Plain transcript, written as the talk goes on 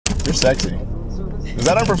You're sexy. Is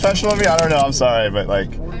that unprofessional of me? I don't know, I'm sorry, but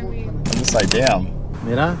like, I'm just like, damn.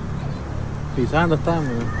 Mira, pisando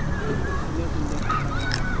estamos.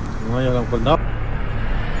 No llegan por nada.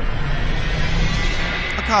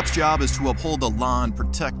 A cop's job is to uphold the law and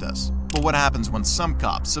protect us. But what happens when some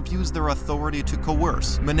cops abuse their authority to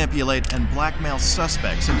coerce, manipulate, and blackmail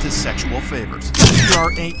suspects into sexual favors? Here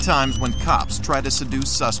are 8 times when cops try to seduce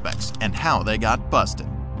suspects and how they got busted.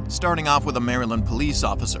 Starting off with a Maryland police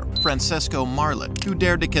officer, Francesco Marlet, who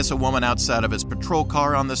dared to kiss a woman outside of his patrol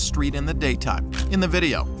car on the street in the daytime. In the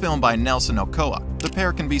video, filmed by Nelson Ochoa, the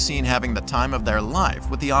pair can be seen having the time of their life,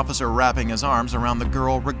 with the officer wrapping his arms around the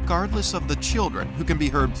girl regardless of the children who can be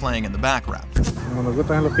heard playing in the background. Como nos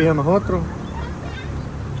gustan los pies a nosotros.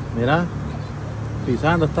 Mira,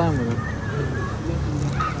 pisando estamos.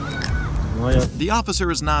 The officer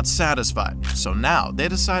is not satisfied, so now they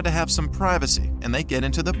decide to have some privacy and they get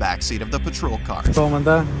into the backseat of the patrol car. ¿Cómo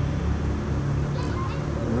andás?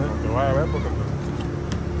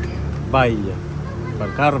 Vaya, para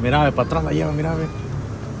el carro, mira, para atrás la lleva, mira, ve.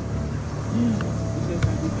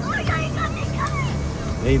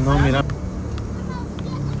 Ey, no, mira.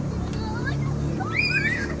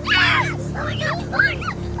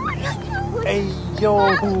 Ey,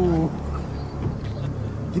 yo.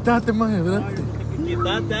 Quítate, man, ¿verdad?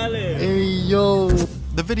 Quítate, Ale. Ey, yo.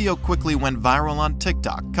 The video quickly went viral on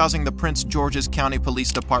TikTok, causing the Prince George's County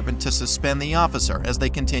Police Department to suspend the officer as they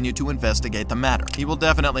continue to investigate the matter. He will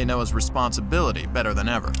definitely know his responsibility better than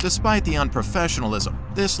ever. Despite the unprofessionalism,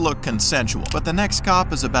 this looked consensual, but the next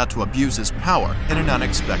cop is about to abuse his power in an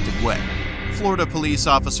unexpected way. Florida police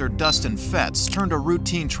officer Dustin Fetz turned a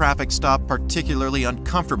routine traffic stop particularly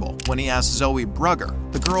uncomfortable when he asked Zoe Brugger,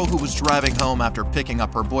 the girl who was driving home after picking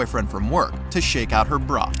up her boyfriend from work, to shake out her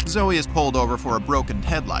bra. Zoe is pulled over for a broken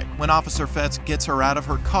headlight when Officer Fetz gets her out of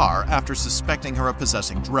her car after suspecting her of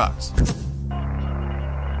possessing drugs.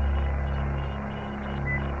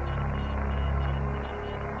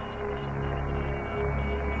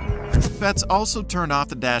 Fetz also turned off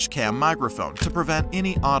the dash cam microphone to prevent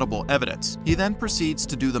any audible evidence. He then proceeds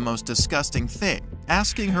to do the most disgusting thing,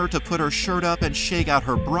 asking her to put her shirt up and shake out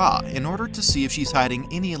her bra in order to see if she's hiding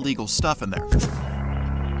any illegal stuff in there.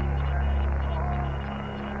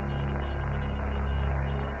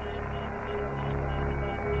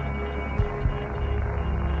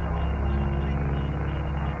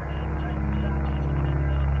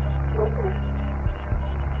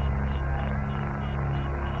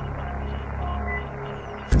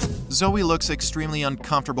 Zoe looks extremely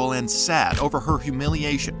uncomfortable and sad over her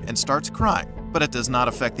humiliation and starts crying, but it does not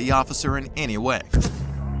affect the officer in any way.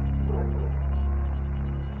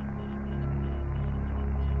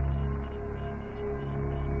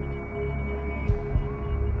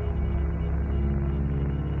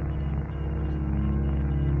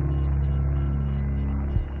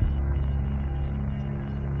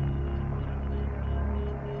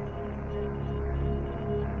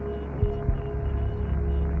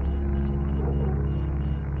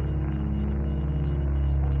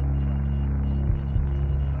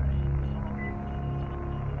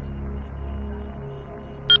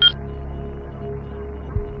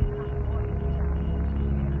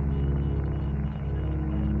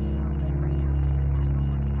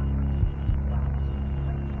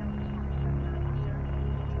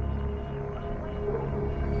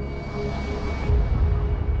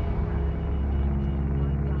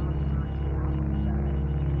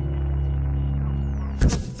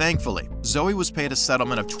 Thankfully, Zoe was paid a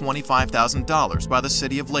settlement of $25,000 by the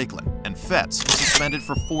city of Lakeland, and Fetz was suspended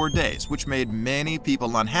for 4 days, which made many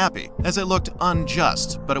people unhappy, as it looked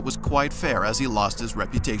unjust, but it was quite fair as he lost his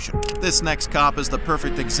reputation. This next cop is the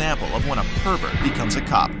perfect example of when a pervert becomes a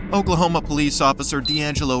cop. Oklahoma police officer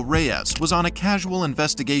D'Angelo Reyes was on a casual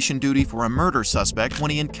investigation duty for a murder suspect when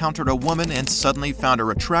he encountered a woman and suddenly found her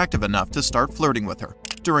attractive enough to start flirting with her.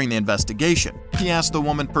 During the investigation, he asked the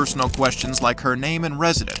woman personal questions like her name and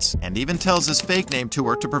residence, and even tells his fake name to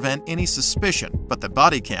her to prevent any suspicion, but the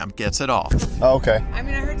body cam gets it all. Oh, okay. I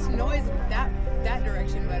mean, I heard some noise that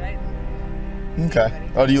direction, but I didn't.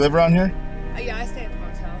 Okay. Oh, do you live around here? Yeah, I stay at the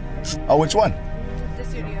motel. Oh, which one? The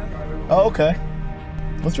studio. Oh, okay.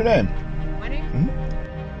 What's your name? My name?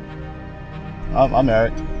 I'm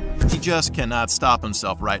Eric. He just cannot stop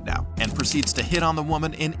himself right now and proceeds to hit on the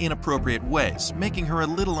woman in inappropriate ways, making her a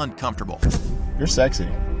little uncomfortable. You're sexy.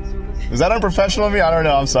 Is that unprofessional of me? I don't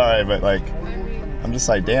know, I'm sorry, but like, I'm just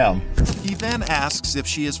like, damn. He then asks if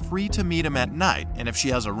she is free to meet him at night and if she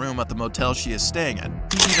has a room at the motel she is staying in.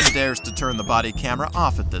 He even dares to turn the body camera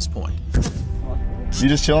off at this point. You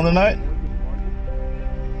just chilling tonight?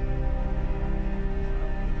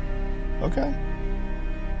 Okay.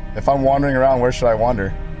 If I'm wandering around, where should I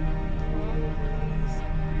wander?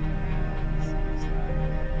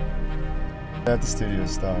 At the Studio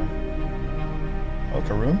Star. Oh,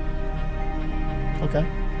 Karoom? Okay.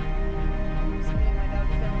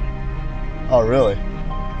 Oh, really?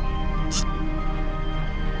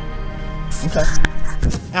 Okay.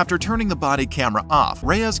 After turning the body camera off,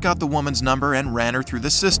 Reyes got the woman's number and ran her through the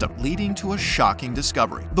system, leading to a shocking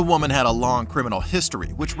discovery. The woman had a long criminal history,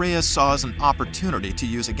 which Reyes saw as an opportunity to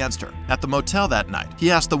use against her. At the motel that night, he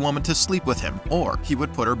asked the woman to sleep with him, or he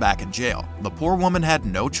would put her back in jail. The poor woman had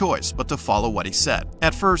no choice but to follow what he said.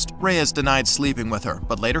 At first, Reyes denied sleeping with her,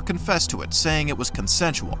 but later confessed to it, saying it was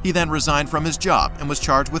consensual. He then resigned from his job and was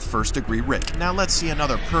charged with first-degree rape. Now let's see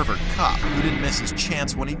another pervert cop who didn't miss his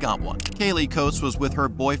chance when he got one. Kaylee Coates was with her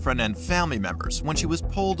boyfriend and family members when she was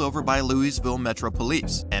pulled over by Louisville Metro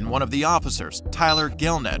Police, and one of the officers, Tyler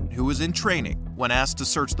Gilnet, who was in training, when asked to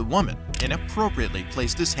search the woman, inappropriately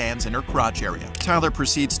placed his hands in her crotch area. Tyler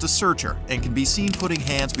proceeds to search her and can be seen putting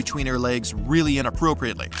hands between her legs really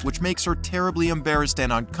inappropriately, which makes her terribly embarrassed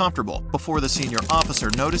and uncomfortable before the senior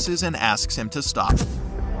officer notices and asks him to stop.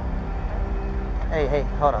 Hey,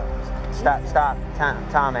 hold on. Stop.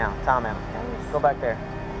 Time out. Go back there.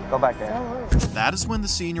 Go back there. That is when the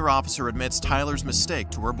senior officer admits Tyler's mistake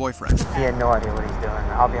to her boyfriend. He had no idea what he's doing,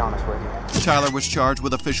 I'll be honest with you. Tyler was charged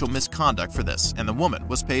with official misconduct for this, and the woman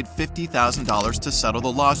was paid $50,000 to settle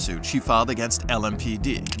the lawsuit she filed against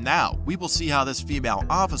LMPD. Now, we will see how this female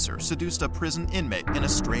officer seduced a prison inmate in a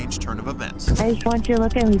strange turn of events. I just want you to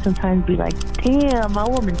look at me sometimes and be like, damn, my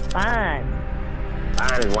woman's fine.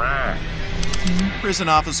 Fine as wine. Prison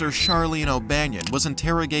officer Charlene O'Banion was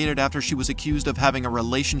interrogated after she was accused of having a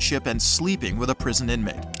relationship and sleeping with a prison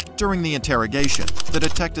inmate. During the interrogation, the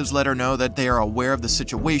detectives let her know that they are aware of the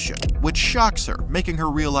situation, which shocks her, making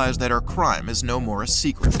her realize that her crime is no more a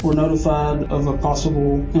secret. We're notified of a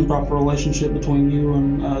possible improper relationship between you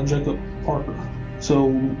and Jacob Parker.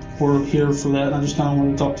 So we're here for that, and I just kind of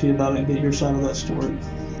want to talk to you about it and get your side of that story.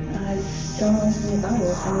 I don't know anything about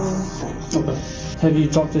it. Okay. Have you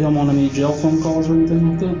talked to him on any jail phone calls or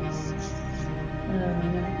anything like that?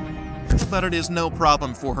 No. But it is no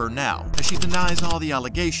problem for her now, as she denies all the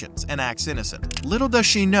allegations and acts innocent. Little does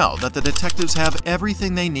she know that the detectives have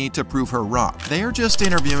everything they need to prove her wrong. They are just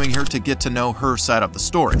interviewing her to get to know her side of the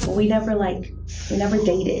story. We never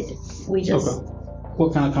dated. We just... Okay.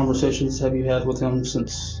 What kind of conversations have you had with him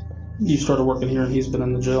since you started working here and he's been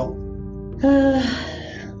in the jail?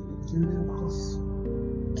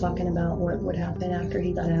 Talking about what happened after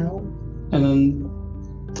he got out. And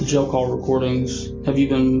then the jail call recordings, have you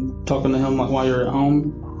been talking to him like while you're at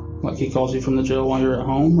home? Like he calls you from the jail while you're at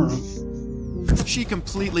home, or? She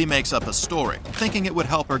completely makes up a story, thinking it would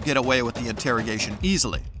help her get away with the interrogation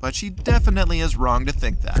easily, but she definitely is wrong to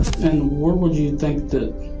think that. And where would you think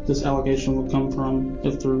that this allegation would come from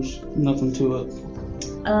if there's nothing to it?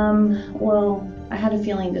 Well, I had a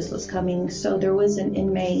feeling this was coming. So there was an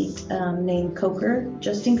inmate named Coker,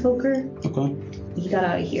 Justin Coker. Okay. He got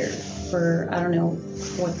out of here for, I don't know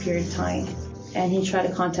what period of time. And he tried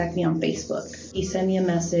to contact me on Facebook. He sent me a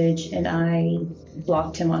message and I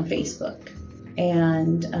blocked him on Facebook.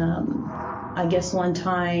 And I guess one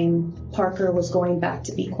time Parker was going back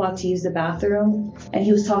to Pequot to use the bathroom and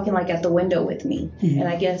he was talking like at the window with me. And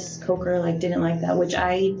I guess Coker like didn't like that, which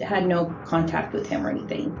I had no contact with him or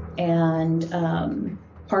anything. And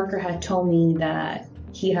Parker had told me that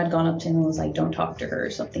he had gone up to him and was like, don't talk to her or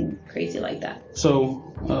something crazy like that. So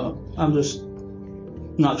I'm just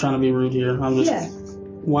not trying to be rude here. I'm just,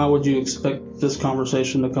 Why would you expect this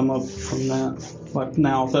conversation to come up from that? Like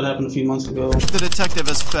now, if that happened a few months ago. The detective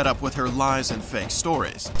is fed up with her lies and fake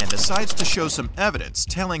stories and decides to show some evidence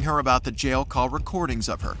telling her about the jail call recordings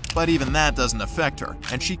of her. But even that doesn't affect her,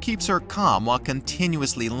 and she keeps her calm while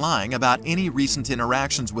continuously lying about any recent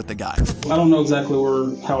interactions with the guy. I don't know exactly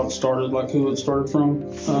how it started, like who it started from,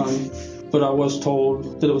 but I was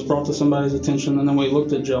told that it was brought to somebody's attention, and then we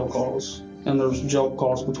looked at jail calls, and there's jail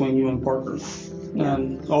calls between you and Parker,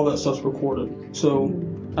 and all that stuff's recorded. So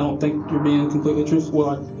I don't think you're being completely truthful.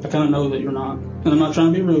 Well, I kind of know that you're not. And I'm not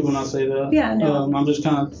trying to be rude when I say that. Yeah, no. I'm just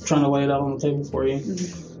kind of trying to lay it out on the table for you.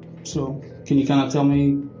 So can you kind of tell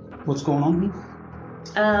me what's going on?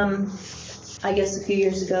 I guess a few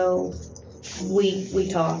years ago, we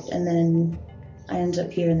talked, and then I ended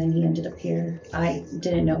up here, and then he ended up here. I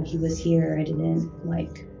didn't know he was here. I didn't,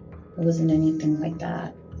 it wasn't anything like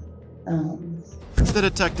that. The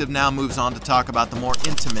detective now moves on to talk about the more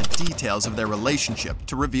intimate details of their relationship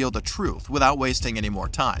to reveal the truth without wasting any more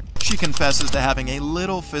time. She confesses to having a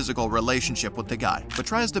little physical relationship with the guy, but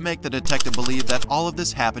tries to make the detective believe that all of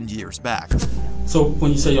this happened years back. So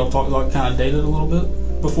when you say y'all talked, like kind of dated a little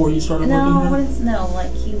bit before you started working here? No,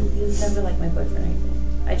 like he was never like my boyfriend or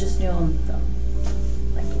anything. I just knew him from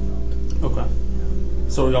like the world. Okay.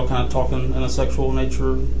 So are y'all kind of talking in a sexual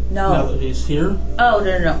nature now that he's here? Oh,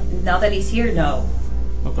 no. Now that he's here, no.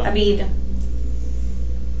 Okay. I mean,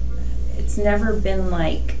 it's never been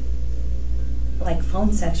like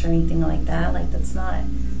phone sex or anything like that. Like, that's not.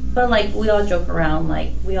 But like, we all joke around.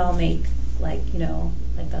 Like, we all make like, you know,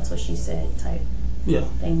 like that's what she said type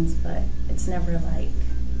things. But it's never like.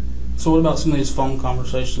 So what about some of these phone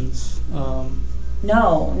conversations?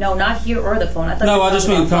 No, not here or the phone. I just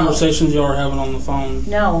mean conversations y'all are having on the phone.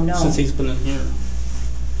 No. Since he's been in here.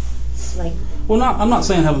 Like. Well, I'm not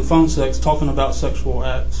saying having phone sex. Talking about sexual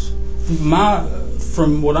acts.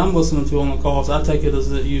 From what I'm listening to on the calls, I take it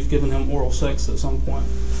as that you've given him oral sex at some point.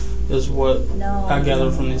 Is what I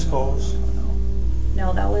gather from these calls.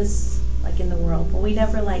 No, that was like in the world, but we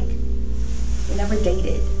never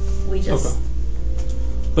dated. We just. Okay.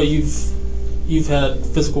 But you've had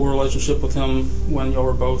physical relationship with him when y'all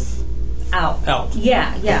were both out.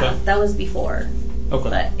 Yeah. Okay. That was before. Okay.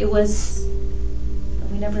 But it was.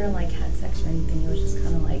 We never like had sex or anything. It was just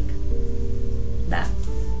kind of like that.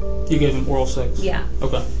 You gave him oral sex. Yeah.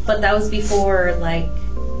 Okay. But that was before like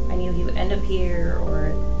I knew he would end up here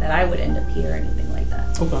or that I would end up here or anything like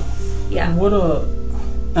that. Okay. Yeah.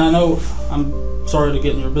 I know I'm sorry to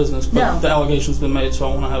get in your business, but the allegation's been made, so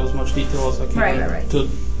I want to have as much detail as I can right. to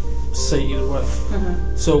say either way.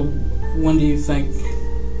 Mm-hmm. So when do you think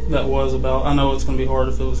that was about? I know it's going to be hard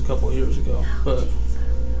if it was a couple of years ago, but.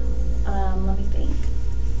 Let me think.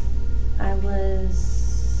 I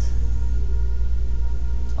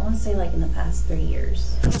want to say like in the past 3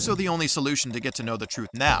 years. So the only solution to get to know the truth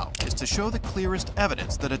now is to show the clearest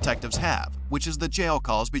evidence the detectives have, which is the jail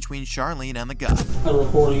calls between Charlene and the guy. A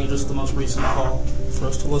recording of just the most recent call for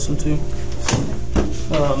us to listen to.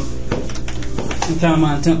 And kind of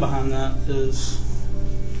my intent behind that is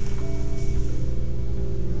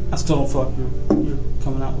I still don't feel like you're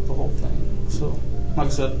coming out with the whole thing. So, like I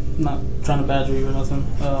said, I'm not trying to badger you or nothing.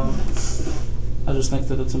 I just think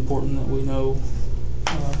that it's important that we know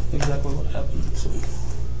exactly what happened.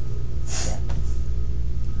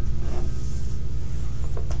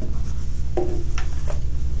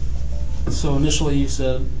 So initially you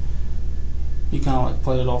said you kind of like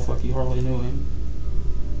played it off like you hardly knew him.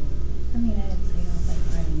 I mean, I didn't say I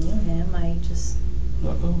hardly knew him. I just.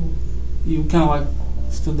 Like, you kind of like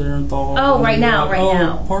stood there and thought. Oh, right now, like,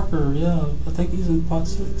 now. Parker, yeah, I think he's in pot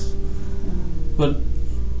 6. Mm-hmm. But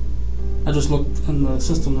I just looked in the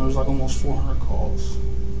system. There was like almost 400 calls.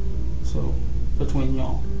 So between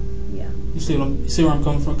y'all. Yeah. You see where I'm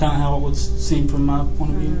coming from? Kind of how it would seem from my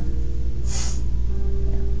point of view.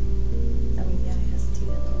 Yeah. I mean, yeah, I hesitated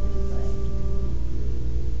a little bit,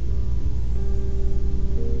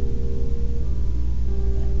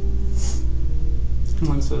 but.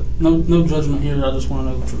 Like I said, no judgment here. I just want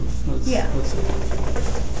to know the truth. That's it.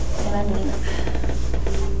 And I mean,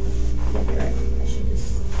 yeah, you're right. I should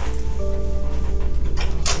just.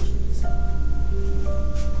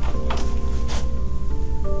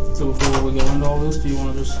 So before we go into all this, do you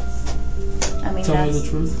want to just tell me the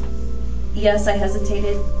truth? Yes, I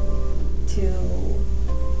hesitated to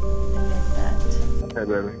admit that. Hey,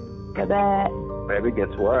 baby. Hey, babe. Baby,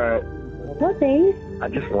 guess what? What, babe? I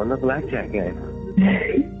just won the blackjack game.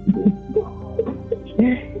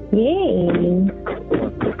 Yay.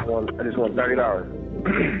 I just won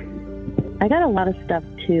 $30. I got a lot of stuff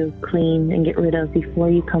to clean and get rid of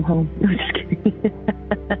before you come home. No, just kidding.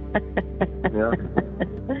 Yeah.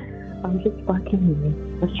 I'm just fucking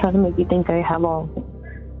you. I was trying to make you think I have all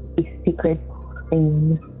these secret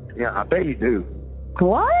things. Yeah, I bet you do.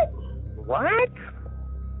 What? What?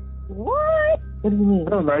 What? What do you mean? I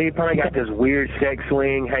don't know. You probably got this weird sex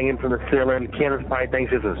swing hanging from the ceiling. Kenneth probably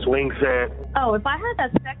thinks it's a swing set. Oh, if I had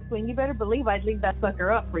that sex swing, you better believe I'd leave that sucker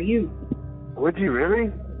up for you. Would you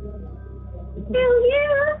really? Hell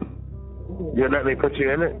yeah. You'd let me put you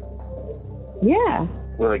in it? Yeah.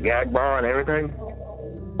 With a gag ball and everything?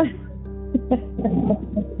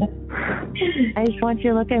 I just want you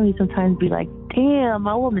to look at me sometimes and be like, damn,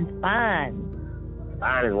 my woman's fine.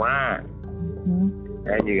 Fine as wine. Mm-hmm.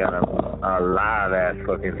 And you got a live ass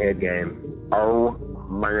fucking head game. Oh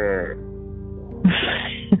my god.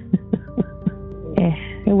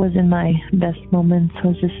 It wasn't my best moments. I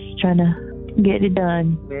was just trying to get it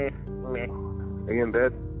done. Are you in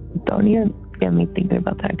bed? Don't even. get me thinking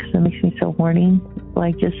about that because it makes me so horny.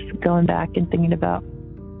 Like, just going back and thinking about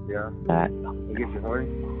that. It gets you horny?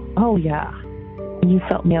 Oh, yeah. When you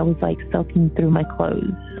felt me, I was like soaking through my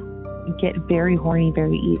clothes. You get very horny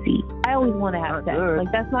very easy. I always want to have sex. Good.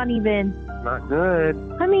 Like, that's not even... Not good.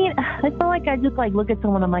 I mean, I feel like I just, like, look at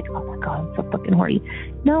someone, I'm like, oh, my God, I'm so fucking horny.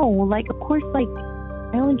 No, like, of course, like,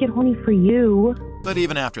 I only get horny for you. But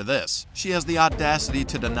even after this, she has the audacity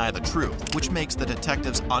to deny the truth, which makes the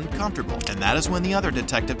detectives uncomfortable, and that is when the other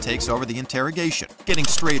detective takes over the interrogation, getting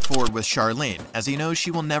straightforward with Charlene, as he knows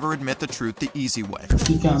she will never admit the truth the easy way.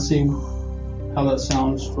 You kind of see how that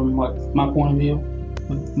sounds from like my point of view,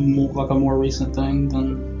 like a more recent thing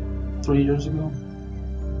than 3 years ago.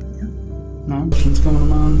 No, questions coming to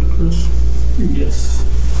mind, Chris? Yes.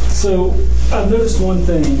 So I've noticed one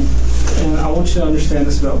thing, and I want you to understand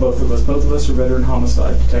this about both of us. Both of us are veteran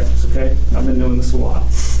homicide detectives, okay? I've been doing this a while.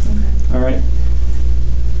 Okay. All right?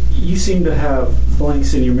 You seem to have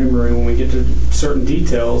blanks in your memory when we get to certain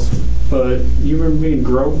details, but you remember being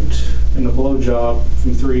groped in the blowjob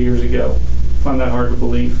from 3 years ago. I find that hard to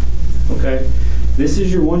believe, okay? This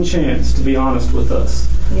is your one chance to be honest with us.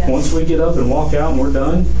 Yes. Once we get up and walk out and we're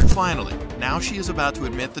done. Finally, now she is about to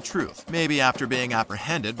admit the truth, maybe after being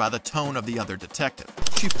apprehended by the tone of the other detective.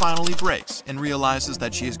 She finally breaks and realizes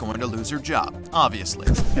that she is going to lose her job, obviously.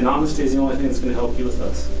 And honesty is the only thing that's going to help you with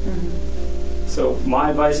us. Mm-hmm. So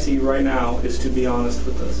my advice to you right now is to be honest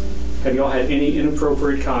with us. Have y'all had any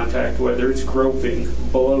inappropriate contact, whether it's groping,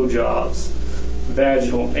 blowjobs,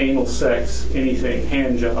 vaginal, anal sex, anything,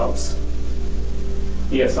 hand jobs?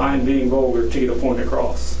 Yes, I am being vulgar to get a point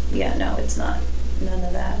across. Yeah, no, it's not. None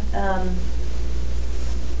of that.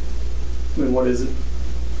 Then what is it?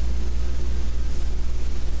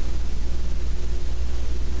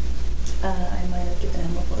 I might have given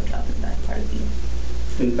him a blowjob in the back part of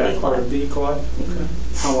the... In the back part of the quad? Okay.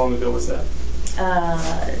 Mm-hmm. How long ago was that?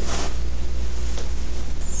 I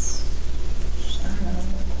don't know,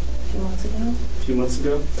 a few months ago. A few months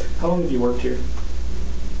ago? How long have you worked here?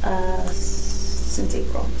 Since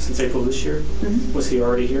April. Since April this year? Mm-hmm. Was he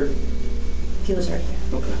already here? He was already here.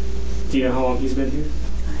 Okay. Do you know how long he's been here?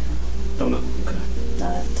 I don't know. Don't know. Okay.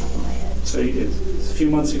 Not at the top of my head. So a few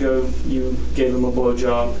months ago, you gave him a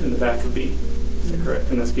blowjob in the back of B. Is that correct?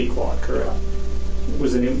 And that's B quad, correct?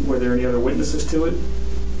 Were there any other witnesses to it?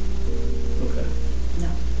 Okay. No.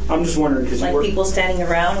 I'm just wondering because like people standing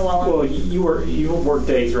around while I'm... Well, you worked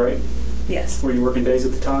days, right? Yes. Were you working days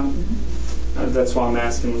at the time? Mm-hmm. That's why I'm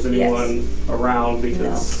asking. Was anyone around?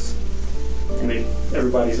 Because I mean,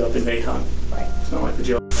 everybody's up in daytime. Right. It's not like the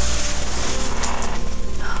jail.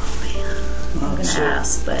 Oh man, I'm gonna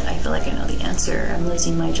ask, but I feel like I know the answer. I'm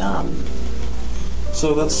losing my job.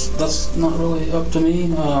 So that's not really up to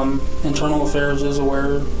me. Internal Affairs is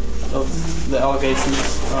aware of the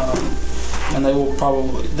allegations, and they will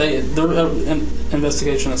probably their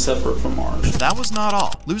investigation is separate from ours. That was not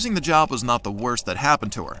all. Losing the job was not the worst that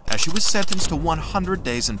happened to her, as she was sentenced to 100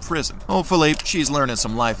 days in prison. Hopefully, she's learning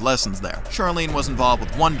some life lessons there. Charlene was involved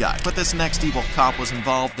with one guy, but this next evil cop was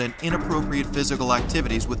involved in inappropriate physical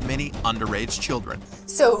activities with many underage children.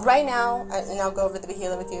 So right now, and I'll go over the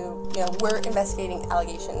behavior with you, we're investigating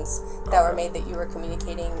allegations that were made that you were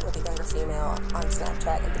communicating with a younger female on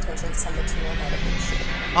Snapchat and potentially some material might have been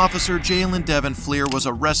shared. Officer Jalen Devin Fleer was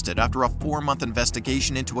arrested after a 4-month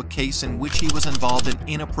investigation into a case in which he was involved in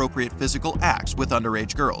inappropriate physical acts with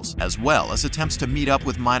underage girls, as well as attempts to meet up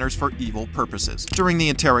with minors for evil purposes. During the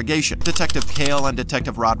interrogation, Detective Kale and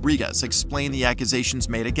Detective Rodriguez explain the accusations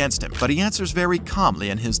made against him, but he answers very calmly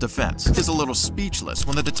in his defense. He is a little speechless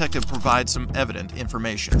when the detective provides some evident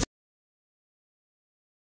information.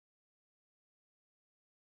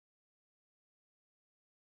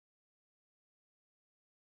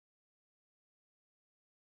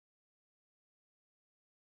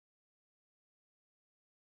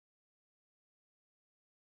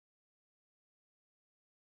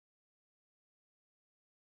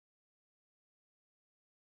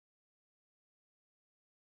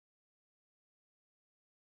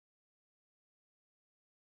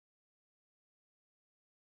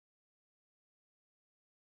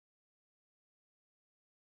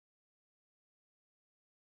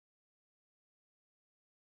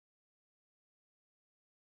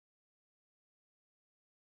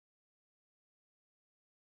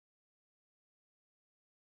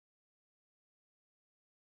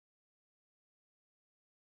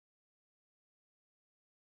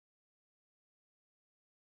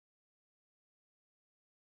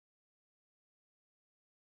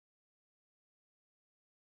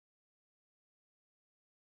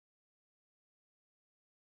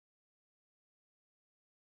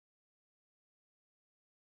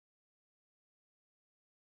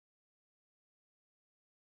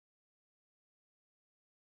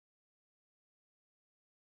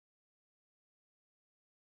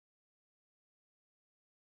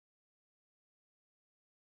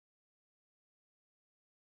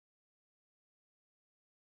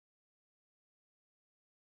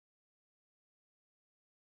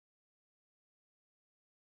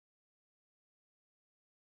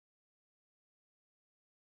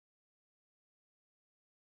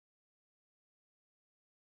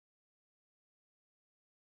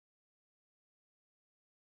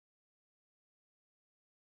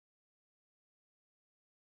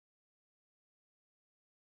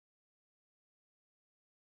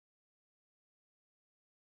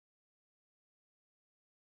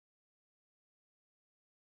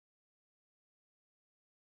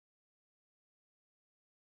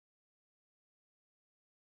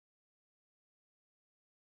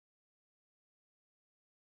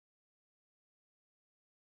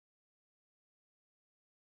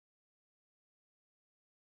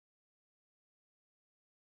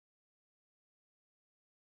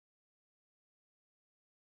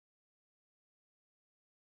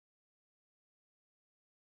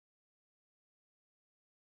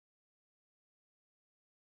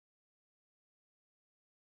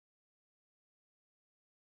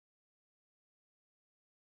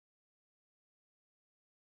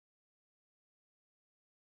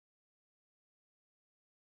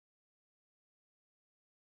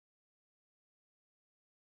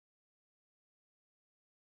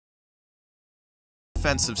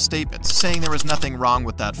 defensive statements, saying there is nothing wrong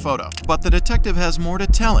with that photo. But the detective has more to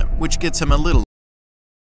tell him, which gets him a little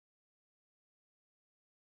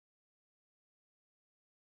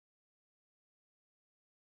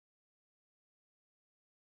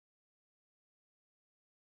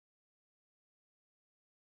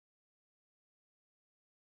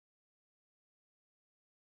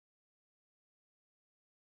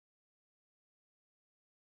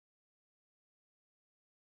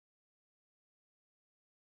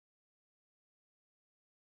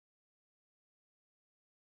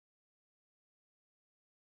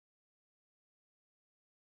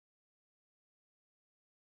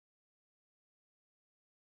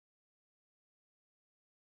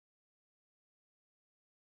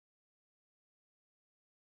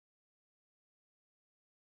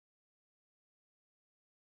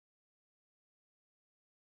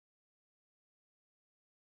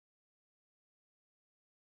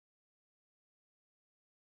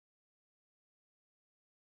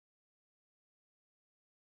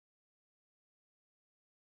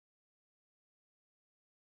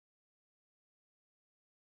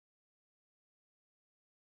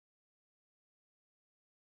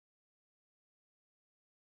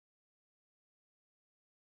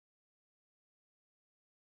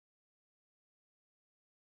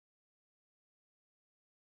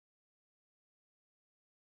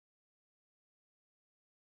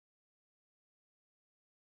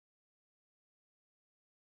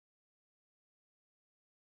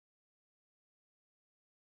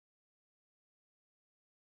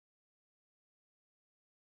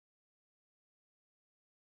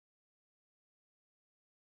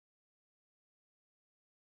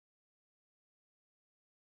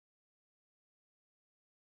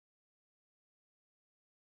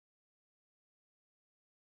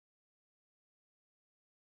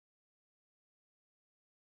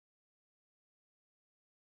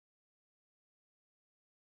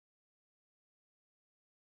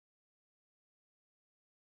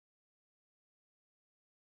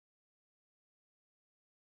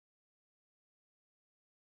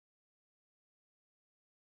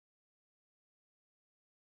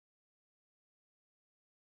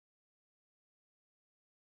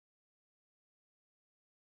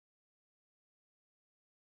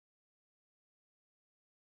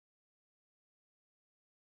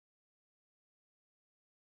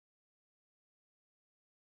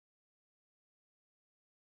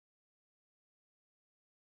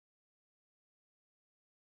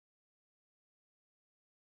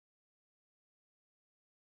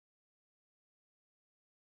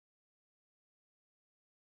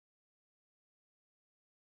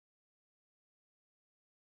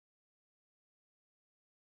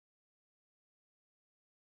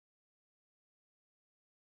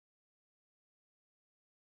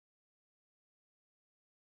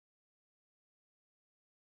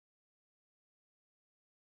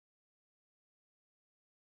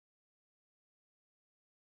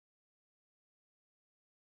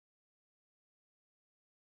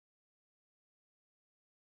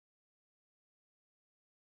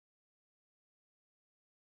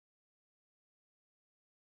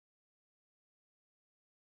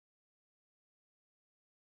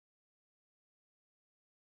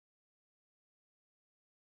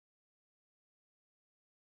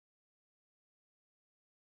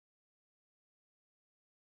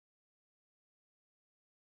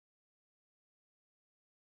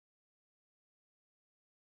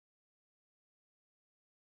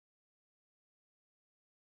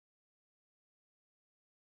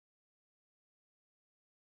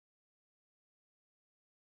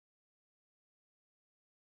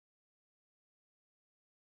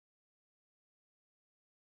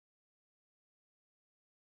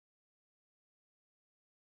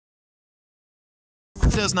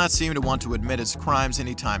does not seem to want to admit his crimes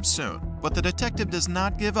anytime soon, but the detective does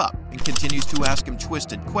not give up and continues to ask him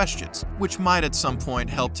twisted questions, which might at some point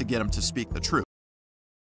help to get him to speak the truth.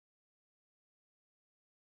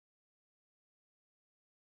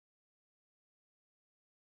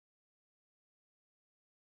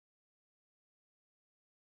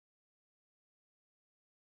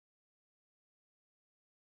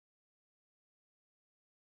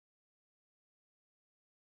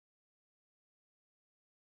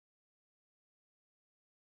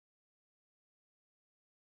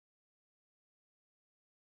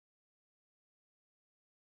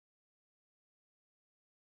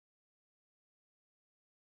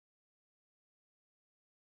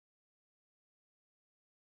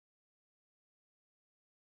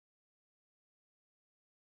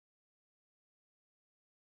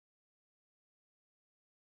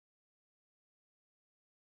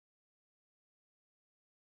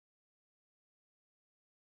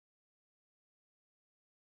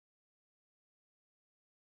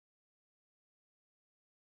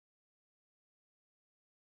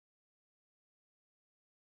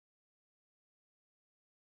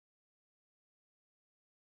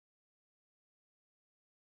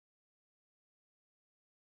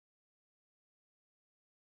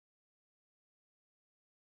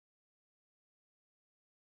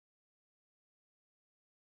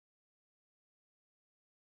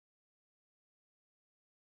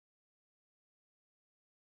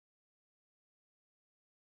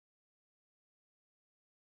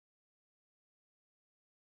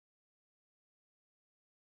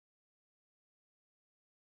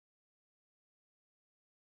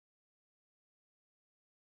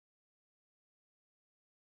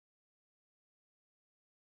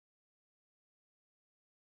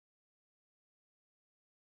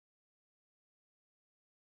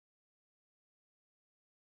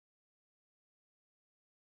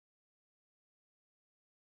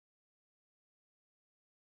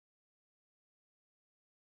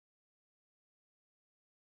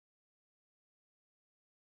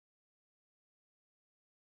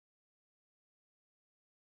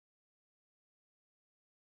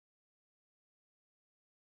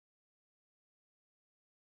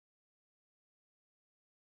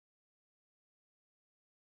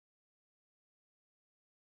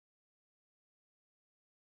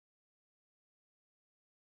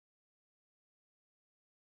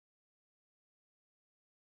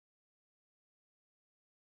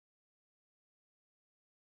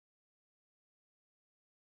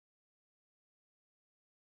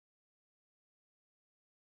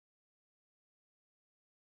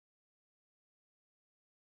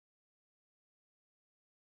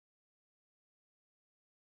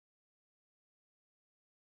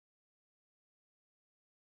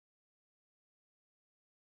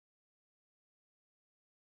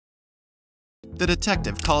 The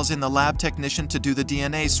detective calls in the lab technician to do the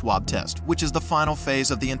DNA swab test, which is the final phase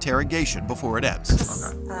of the interrogation before it ends.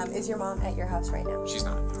 Okay. Is your mom at your house right now? She's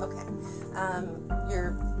not. Okay.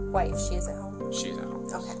 Your wife, she is at home? She's at home.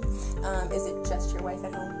 Okay. Is it just your wife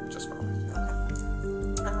at home? Just my wife.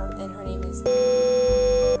 Okay. And her name is...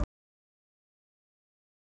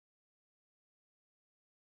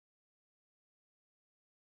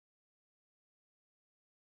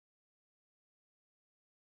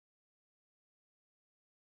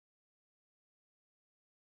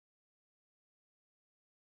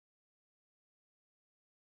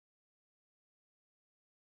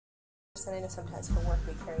 And I know sometimes for work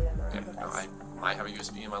we carry them around with us. I have a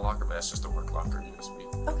USB in my locker, but that's just a work locker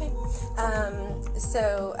USB. Okay.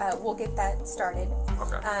 So we'll get that started.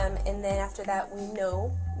 Okay. And then after that, we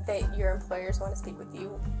know that your employers want to speak with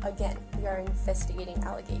you. Again, we are investigating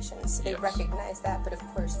allegations. So they recognize that, but of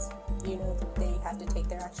course, you know that they have to take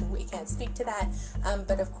their action. We can't speak to that,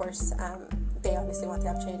 but of course, they obviously want the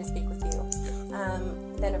opportunity to speak with you.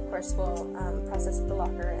 Then, of course, we'll process the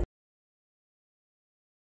locker.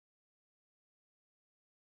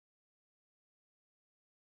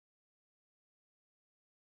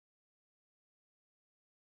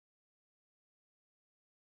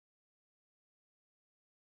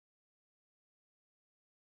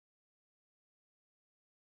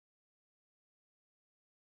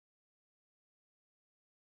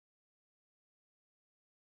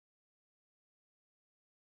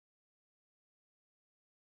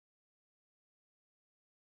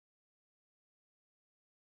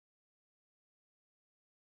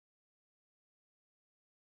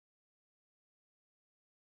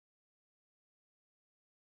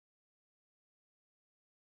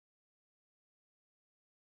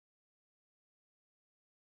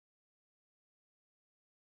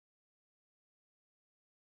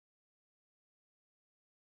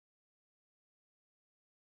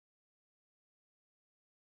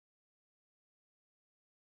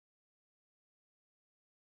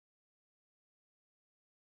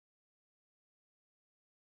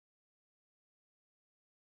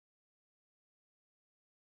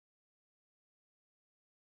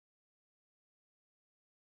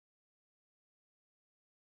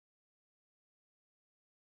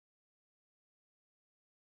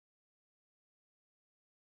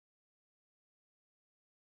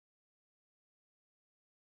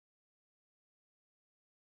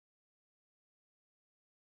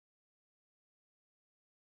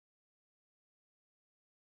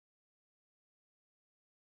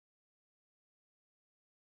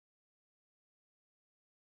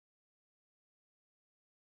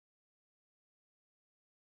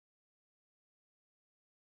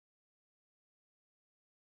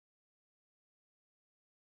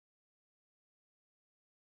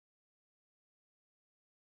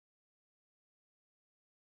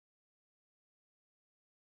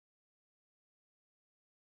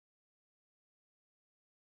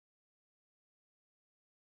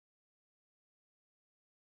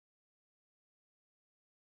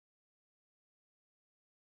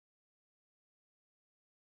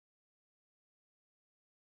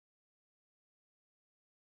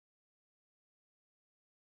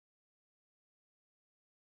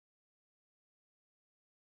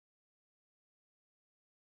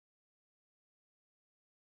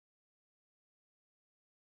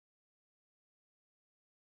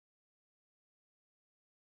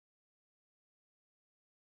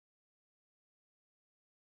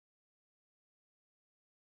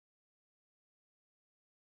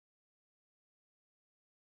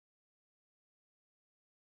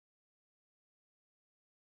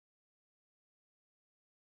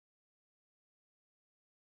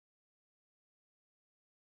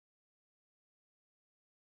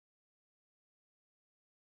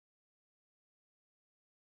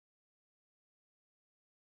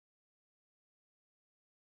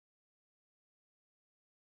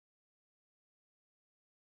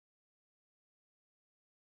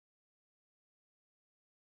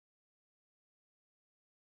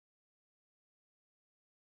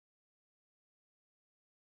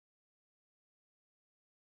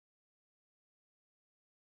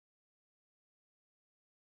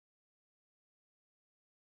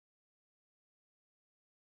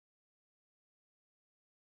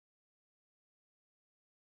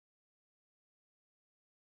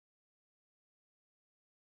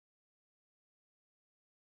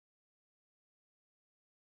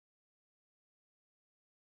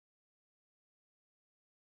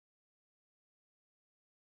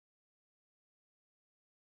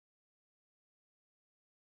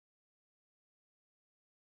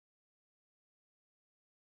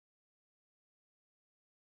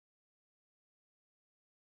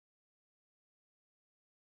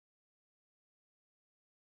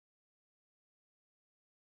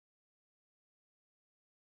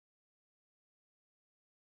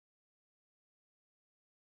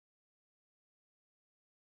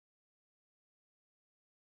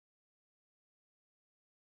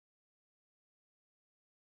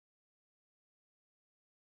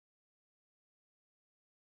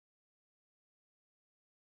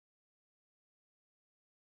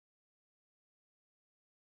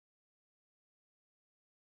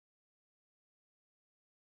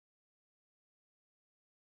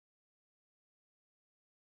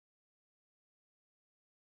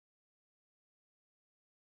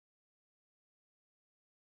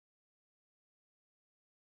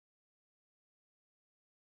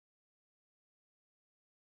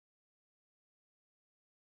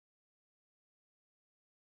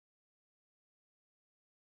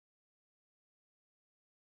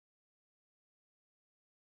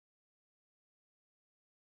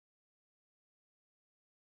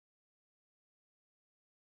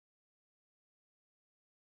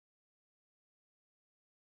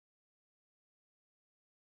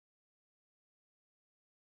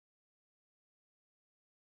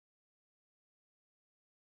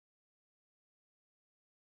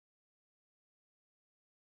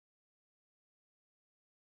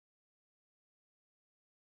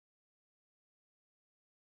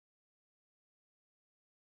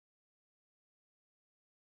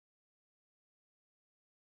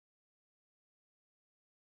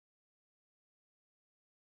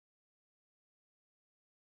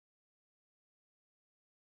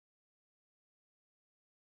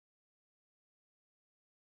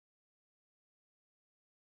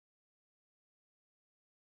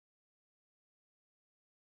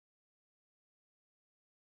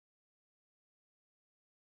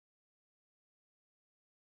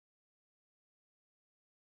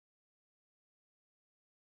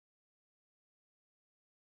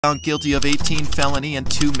 Found guilty of 18 felony and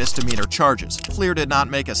 2 misdemeanor charges. Fleer did not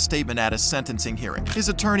make a statement at his sentencing hearing. His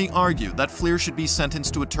attorney argued that Fleer should be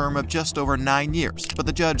sentenced to a term of just over 9 years, but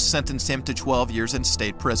the judge sentenced him to 12 years in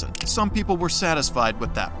state prison. Some people were satisfied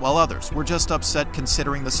with that, while others were just upset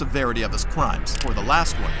considering the severity of his crimes. For the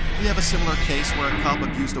last one, we have a similar case where a cop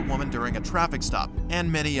abused a woman during a traffic stop,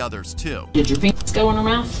 and many others too. Did your penis go in her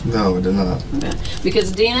mouth? No, it did not. Okay.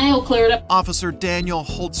 Because DNA will clear it up. Officer Daniel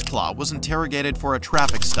Holtzclaw was interrogated for a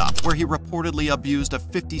traffic stop where he reportedly abused a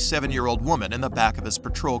 57-year-old woman in the back of his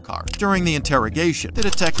patrol car. During the interrogation, the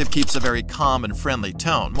detective keeps a very calm and friendly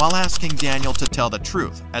tone while asking Daniel to tell the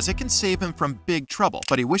truth, as it can save him from big trouble,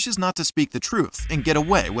 but he wishes not to speak the truth and get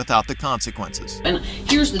away without the consequences. And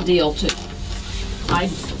here's the deal, too.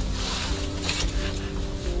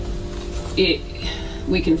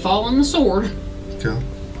 We can fall on the sword. Okay.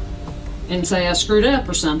 And say I screwed up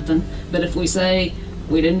or something, but if we say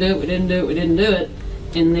we didn't do it, we didn't do it, we didn't do it,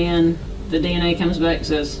 and then the DNA comes back and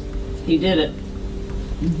says he did it,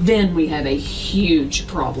 then we have a huge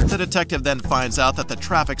problem. The detective then finds out that the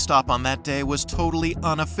traffic stop on that day was totally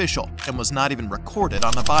unofficial and was not even recorded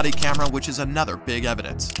on the body camera, which is another big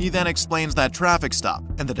evidence. He then explains that traffic stop,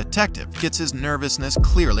 and the detective gets his nervousness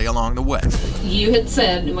clearly along the way. You had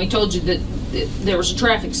said, and we told you that there was a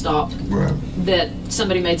traffic stop, right, that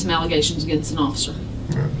somebody made some allegations against an officer.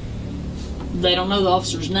 Right. They don't know the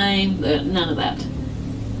officer's name, none of that.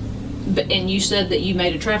 And you said that you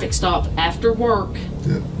made a traffic stop after work,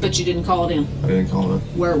 yeah, but you didn't call it in. I didn't call it.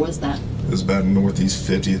 Where was that? It was about Northeast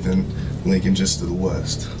 50th and Lincoln, just to the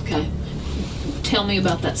west. Okay. Tell me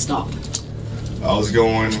about that stop. I was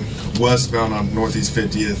going westbound on Northeast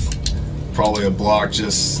 50th, probably a block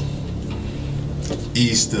just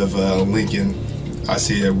east of Lincoln. I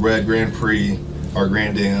see a red Grand Prix, or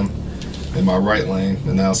Grand Am, in my right lane,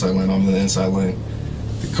 in the outside lane. I'm in the inside lane.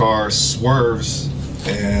 The car swerves,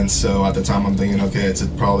 and so at the time I'm thinking, okay, it's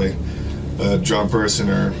probably a drunk person,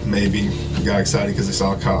 or maybe got excited because they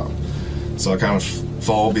saw a cop. So I kind of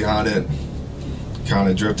fall behind it, kind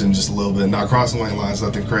of drifting just a little bit, not crossing lane lines,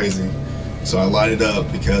 nothing crazy. So I lighted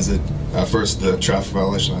up because at first the traffic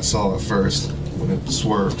violation I saw at first when it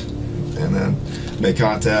swerved, and then made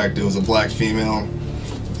contact. It was a black female.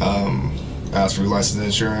 Asked for license and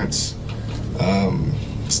insurance.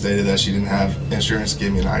 Stated that she didn't have insurance,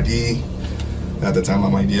 gave me an ID. At the time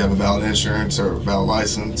I'm like, do you have a valid insurance or a valid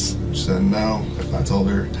license? She said no. I told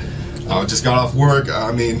her, I just got off work.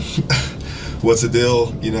 I mean, what's the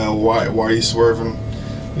deal? You know, why are you swerving?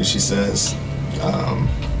 And she says, I'm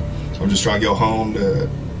just trying to go home to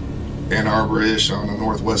Ann Arbor-ish on the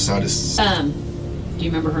northwest side of... Do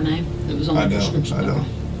you remember her name? It was on the description. I don't.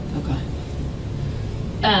 Okay.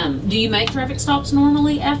 Do you make traffic stops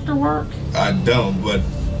normally after work? I don't, but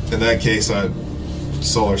in that case I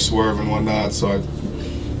saw her swerve and whatnot, so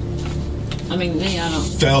I mean, me, I don't.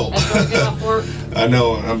 Felt. After I get off work. I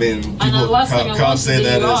know. I mean, people, cops say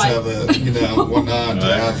that as have a, you know, whatnot, to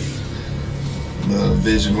have the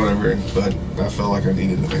vision, whatever. But I felt like I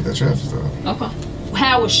needed to make that traffic stop. Okay.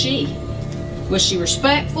 How was she? Was she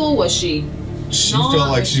respectful? Was she? She felt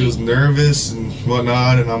like she was nervous and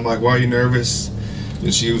whatnot, and I'm like, why are you nervous?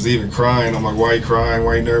 And she was even crying. I'm like, why are you crying?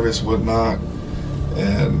 Why are you nervous? Whatnot?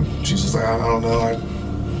 And she's just like, I don't know.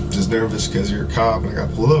 I'm just nervous because you're a cop and I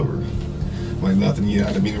got pulled over. I'm like, nothing you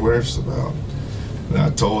have to be nervous about. And I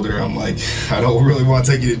told her, I'm like, I don't really want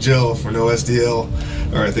to take you to jail for no SDL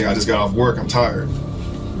or anything. I just got off work. I'm tired.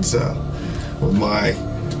 So, with my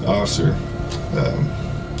officer,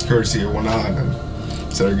 courtesy or whatnot, and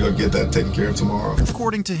said I'd go get that taken care of tomorrow.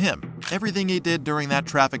 According to him, everything he did during that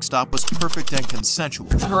traffic stop was perfect and consensual.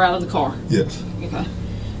 Put her out of the car? Yes. Okay.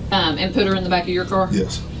 And put her in the back of your car?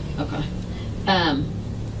 Yes. Okay.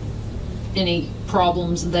 Any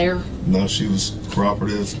problems there? No, she was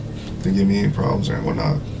cooperative. Didn't give me any problems or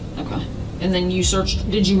whatnot. Okay. And then you searched,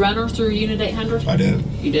 did you run her through Unit 800? I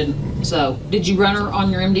didn't. You didn't? So, did you run her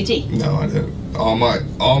on your MDT? No, I didn't. All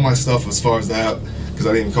my stuff as far as that, because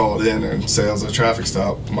I didn't even call it in and say it was a traffic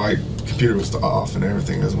stop, my computer was off and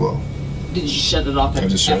everything as well. Did you shut it off? I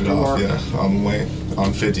just shut it off, work? yeah. On the way,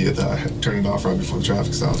 on 50th, I turned it off right before the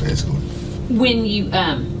traffic stop, basically. When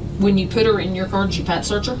you put her in your car, did you pat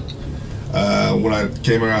search her? When I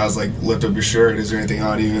came around, I was like, lift up your shirt. Is there anything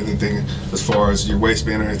on you? Anything as far as your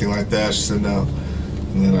waistband or anything like that? She said no.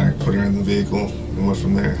 And then I put her in the vehicle and went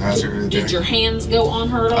from there. Asked her Did your hands go on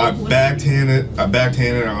her at all? I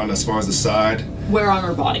backhanded her on as far as the side. Where on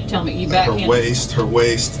her body? Tell me. You backhanded her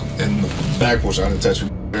waist, and the back portion. I didn't touch her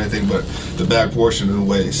or anything, but the back portion of the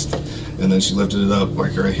waist. And then she lifted it up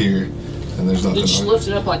like right here, and there's nothing. Did she lift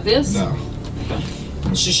it up like this? No. Okay.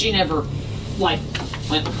 So she never, like,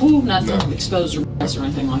 went, ooh, nothing, No. exposed her breast or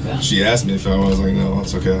anything like that. She asked me if I was like, no,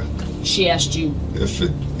 it's okay. She asked you,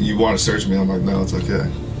 You want to search me, I'm like, no, it's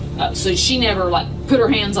okay. so she never like put her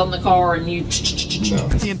hands on the car and you. No.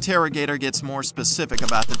 The interrogator gets more specific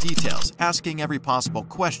about the details, asking every possible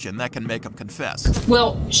question that can make him confess.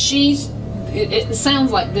 Well, it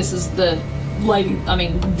sounds like this is the lady, I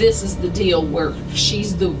mean, this is the deal where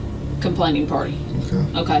she's the complaining party.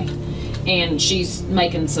 Okay. Okay. And she's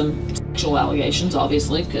making some sexual allegations,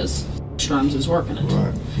 obviously, because Strums is working it.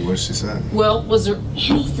 Right. What did she say? Well, was there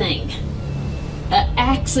anything, an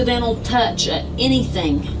accidental touch,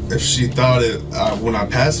 anything? If she thought it when I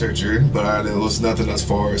pass searched but it was nothing as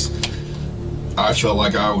far as I felt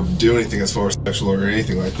like I would do anything as far as sexual or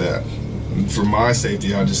anything like that. And for my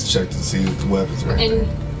safety, I just checked to see the weapons or anything.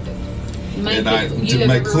 And to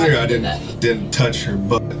make clear, I didn't touch her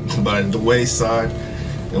butt, but the waist side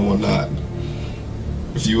and whatnot.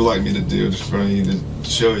 If you would like me to do it for you to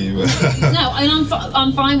show you. No, and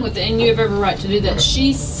I'm fine with it, and you have every right to do that.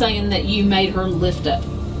 She's saying that you made her lift up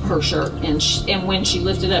her shirt, and when she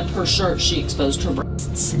lifted up her shirt, she exposed her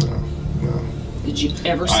breasts. No. Did you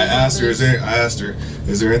ever see I asked her,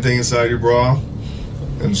 is there anything inside your bra?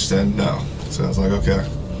 And she said no. So I was like, okay.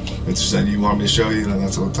 And she said, you want me to show you? And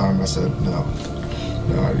that's the time I said, no,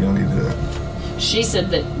 you don't need to do that. She said,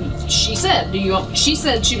 she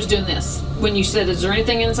said she was doing this. When you said, is there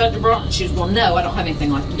anything inside your bra? And she was, well, no, I don't have anything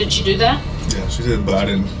like that. Did she do that? Yeah, she did, but I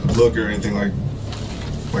didn't look or anything like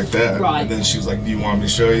that. Right. And then she was like, do you want me to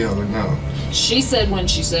show you? I was like, no. She said when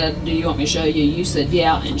she said, do you want me to show you? You said,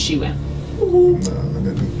 yeah, and she went, woo. No, I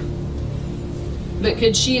didn't. But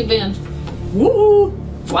could she have been, woo,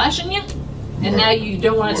 flashing you? And now you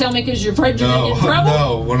don't want to tell me because you're afraid you're going to get in trouble?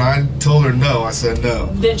 No, when I told her no, I said no.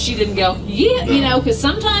 Then she didn't go, yeah, No. you know, because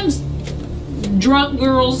sometimes drunk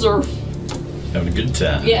girls are, having a good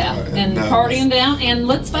time. yeah, and no. partying down. And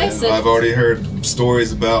let's face it, I've already heard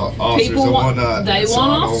stories about officers people and want, whatnot. they so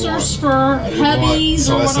want I don't officers want- for I didn't want- hubbies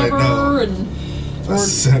so or I said whatever. no. And I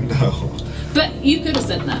said no. But you could have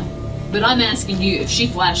said no. But I'm asking you if she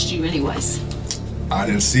flashed you anyways. I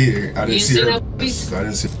didn't see her. I You didn't see her. no I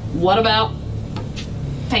didn't see What about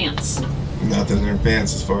pants? nothing in her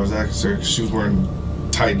pants as far as that concerned. She was wearing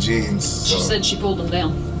tight jeans. So She said she pulled them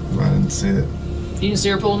down. I didn't see it. You didn't see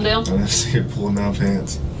her pull them down? I didn't see her pulling down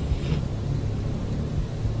pants.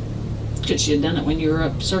 Could she have done it when you were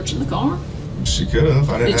up searching the car? She could have.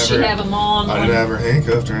 I didn't Did have she her. have them on I didn't have her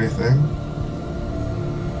handcuffed or anything.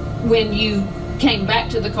 when you came back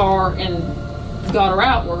to the car and got her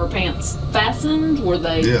out? Were her pants fastened? Were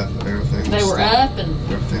they? Yeah, everything. They was were still, up,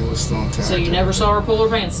 and everything was still intact. so you never saw her pull her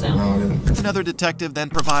pants down. No, I didn't. Another detective then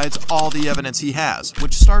provides all the evidence he has,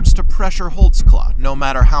 which starts to pressure Holtzclaw, no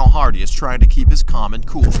matter how hard he is trying to keep his calm and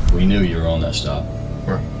cool. We knew you were on that stop.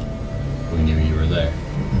 Right. We knew you were there.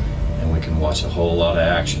 And we can watch a whole lot of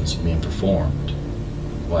actions being performed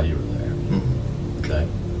while you were there. Okay?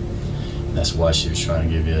 And that's why she was trying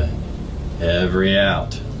to give you every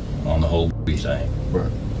out on the whole thing.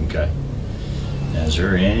 Right. Okay? Now, is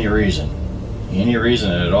there any reason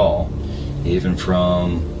at all, even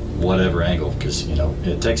from whatever angle, because, you know,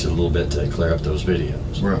 it takes a little bit to clear up those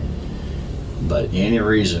videos. Right. But any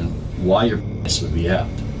reason why your penis would be out?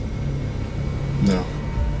 No.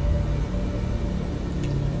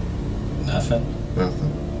 Nothing?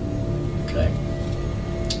 Nothing. Okay.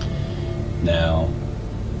 Now,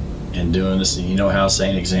 in doing this, you know how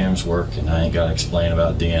SANE exams work, and I ain't got to explain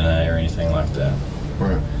about DNA or anything like that.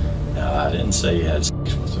 Right. Now, I didn't say you had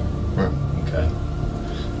sex with her. Right. Okay.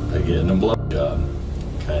 But getting a blowjob,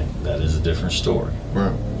 okay, that is a different story.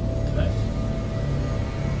 Right. Okay.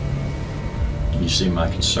 You see my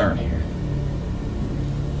concern here.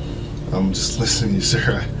 I'm just listening to you,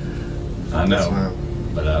 sir. I know, Yes,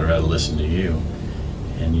 ma'am. but I'd rather listen to you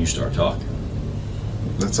and you start talking.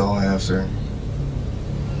 That's all I have, sir.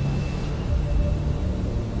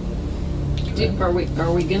 Are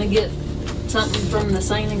we gonna get something from the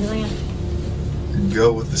SANE exam?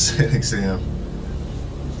 Go with the SANE exam.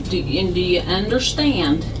 Do you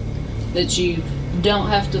understand that you don't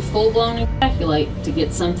have to full-blown ejaculate to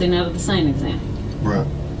get something out of the SANE exam? Right.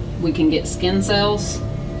 We can get skin cells,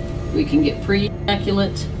 we can get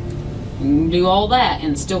pre-ejaculate, we can do all that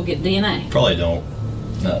and still get DNA. Probably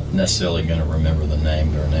not necessarily going to remember the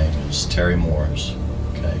name. Her name is Terry Morris.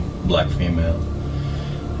 Okay, black female.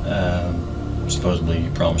 Supposedly you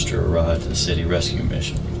promised her a ride to the city rescue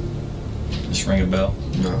mission. Just ring a bell?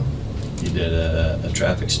 No. You did a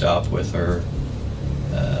traffic stop with her.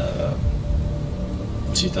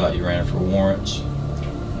 She thought you ran her for warrants.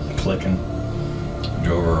 Clicking.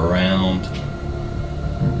 Drove her around.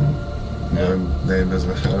 No. Name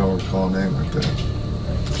doesn't. I don't recall a name like that.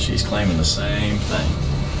 She's claiming the same thing.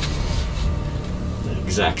 The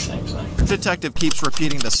exact same thing. The detective keeps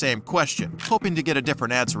repeating the same question, hoping to get a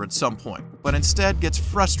different answer at some point, but instead gets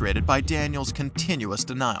frustrated by Daniel's continuous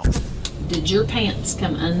denial. Did your pants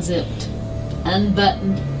come unzipped,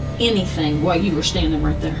 unbuttoned, anything while you were standing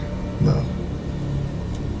right there? No.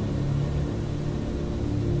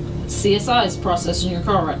 CSI is processing your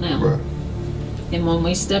car right now. Right. And when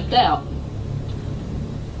we stepped out,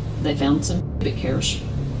 they found some pubic hairs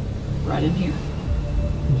right in here.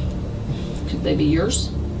 Could they be yours?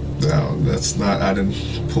 No, that's not. I didn't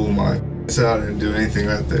pull my out. I didn't do anything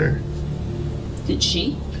right there. Did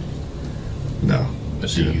she? No. But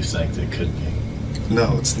do you think they could be?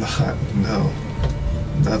 No, it's not. No.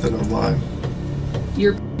 Nothing on mine.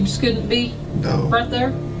 Your penis couldn't be? No. Right there?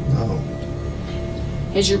 No.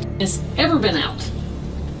 Has your penis ever been out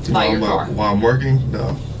by your car? While I'm working?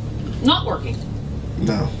 No. Not working?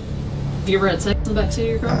 No. Have you ever had sex in the backseat of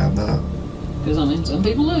your car? I have not. Because, I mean, some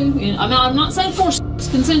people do. I mean, I'm not saying forced sex, it's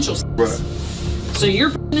consensual sex. Right. So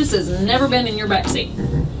your penis has never been in your backseat?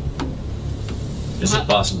 Mm-hmm. Is it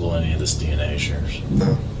possible any of this DNA is yours?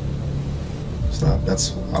 No. It's not.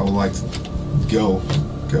 That's, I would like to go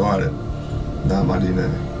at it. Not my DNA.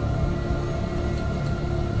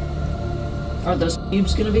 Are those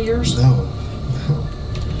pubes going to be yours? No. No.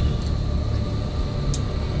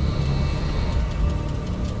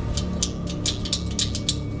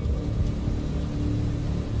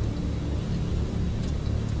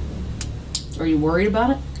 Are you worried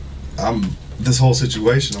about it? This whole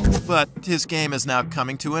situation. But his game is now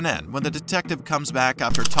coming to an end when the detective comes back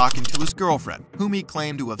after talking to his girlfriend, whom he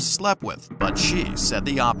claimed to have slept with, but she said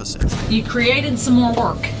the opposite. You created some more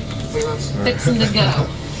work. Fixing to go.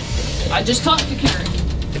 I just talked to Karen.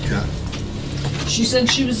 Okay. She said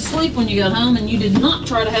she was asleep when you got home and you did not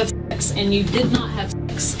try to have sex, and you did not have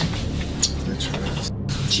sex.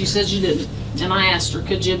 She said you didn't. And I asked her,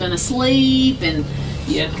 could you have been asleep? And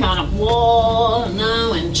you kind of, whoa,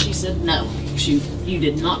 no. And she said no. You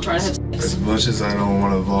did not try to have sex. As much as I don't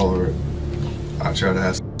want to involve her, I tried to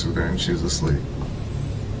have sex with her and she was asleep.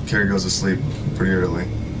 Carrie goes to sleep pretty early,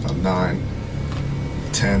 about 9,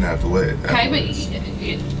 10 at the late. Okay, but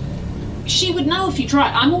she would know if you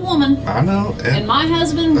tried. I'm a woman. I know. And my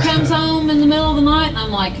husband comes home in the middle of the night and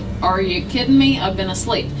I'm like, are you kidding me? I've been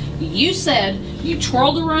asleep. You said you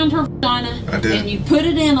twirled around her vagina. I did. And you put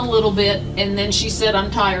it in a little bit and then she said,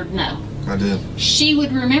 I'm tired. No. I did. She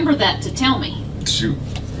would remember that to tell me. Shoot.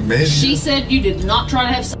 Maybe. She said you did not try to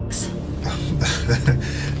have sex.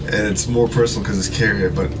 And it's more personal because it's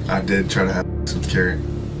Carrie, but I did try to have sex with Carrie.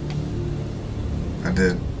 I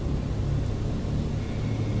did.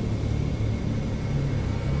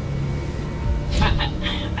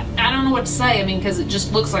 I don't know what to say. I mean, because it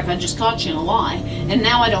just looks like I just caught you in a lie. And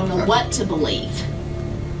now I don't know what to believe.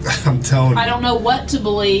 I'm telling you. I don't know what to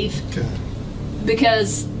believe. Okay.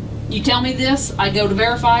 Because you tell me this, I go to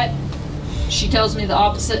verify it. She tells me the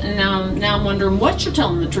opposite, and now I'm wondering what you're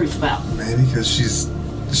telling the truth about. Maybe because she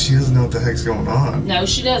doesn't know what the heck's going on. No,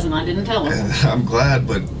 she doesn't. I didn't tell her. And I'm glad,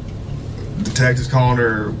 but detectives calling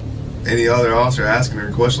her, any other officer asking her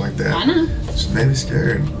a question like that. I know. She made me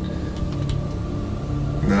scared.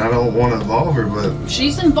 And I don't want to involve her, but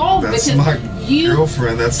she's involved that's because my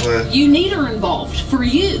girlfriend. That's you need her involved for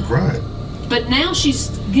you. Right. But now she's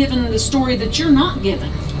given the story that you're not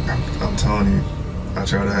giving. I'm telling you, I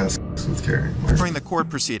try to have sex with Carrie. During the court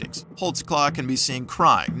proceedings, Holtzclaw can be seen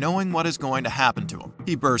crying, knowing what is going to happen to him.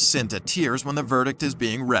 He bursts into tears when the verdict is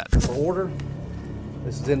being read. For order,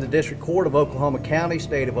 this is in the District Court of Oklahoma County,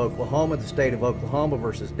 State of Oklahoma, the State of Oklahoma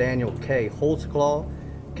versus Daniel K. Holtzclaw,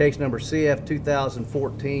 case number CF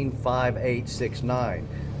 2014-5869.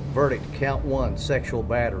 Verdict, count 1, sexual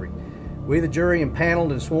battery. We, the jury,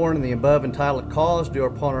 impaneled and sworn in the above entitled cause, do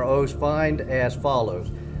upon our oaths find as follows.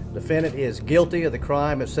 Defendant is guilty of the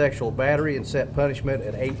crime of sexual battery and set punishment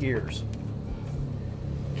at 8 years.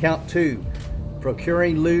 Count 2,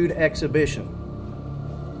 procuring lewd exhibition.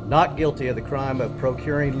 Not guilty of the crime of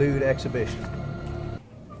procuring lewd exhibition.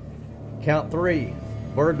 Count 3,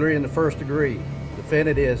 burglary in the first degree.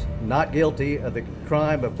 Defendant is not guilty of the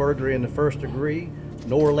crime of burglary in the first degree,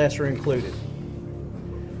 nor lesser included.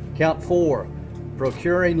 Count 4,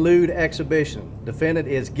 procuring lewd exhibition. Defendant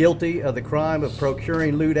is guilty of the crime of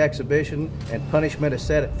procuring lewd exhibition, and punishment is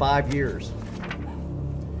set at 5 years.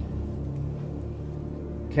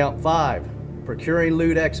 Count 5, procuring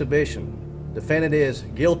lewd exhibition. Defendant is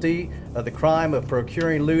guilty of the crime of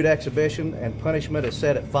procuring lewd exhibition, and punishment is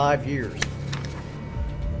set at 5 years.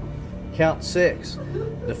 Count 6,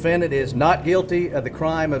 defendant is not guilty of the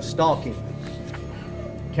crime of stalking.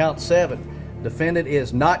 Count 7, Defendant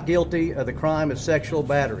is not guilty of the crime of sexual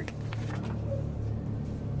battery.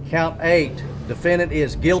 Count 8. Defendant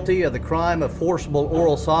is guilty of the crime of forcible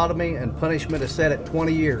oral sodomy, and punishment is set at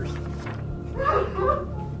 20 years.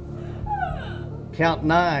 Count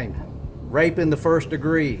 9. Rape in the first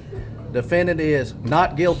degree. Defendant is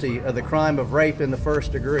not guilty of the crime of rape in the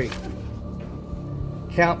first degree.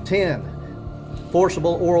 Count 10.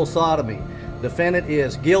 Forcible oral sodomy. Defendant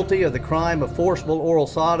is guilty of the crime of forcible oral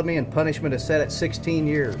sodomy, and punishment is set at 16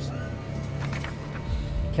 years.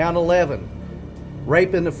 Count 11.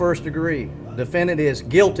 Rape in the first degree. Defendant is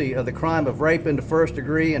guilty of the crime of rape in the first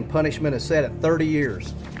degree, and punishment is set at 30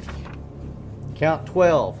 years. Count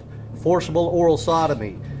 12. Forcible oral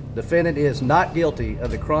sodomy. Defendant is not guilty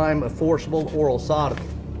of the crime of forcible oral sodomy.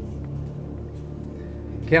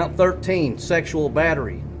 Count 13. Sexual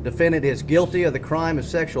battery. Defendant is guilty of the crime of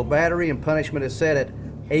sexual battery, and punishment is set at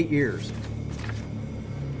 8 years.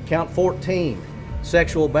 Count 14.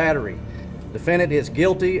 Sexual battery. Defendant is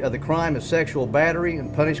guilty of the crime of sexual battery,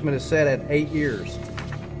 and punishment is set at 8 years.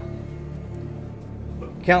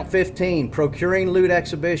 Count 15. Procuring lewd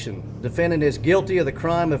exhibition. Defendant is guilty of the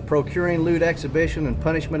crime of procuring lewd exhibition, and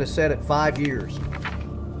punishment is set at 5 years.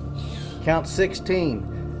 Count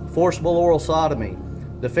 16. Forcible oral sodomy.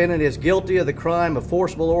 Defendant is guilty of the crime of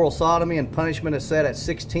forcible oral sodomy, and punishment is set at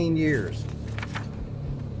 16 years.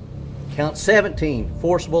 Count 17.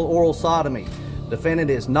 Forcible oral sodomy.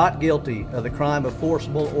 Defendant is not guilty of the crime of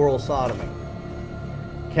forcible oral sodomy.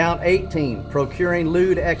 Count 18. Procuring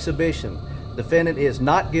lewd exhibition. Defendant is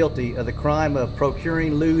not guilty of the crime of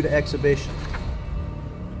procuring lewd exhibition.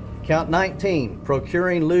 Count 19.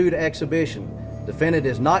 Procuring lewd exhibition. Defendant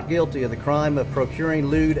is not guilty of the crime of procuring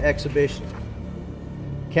lewd exhibition.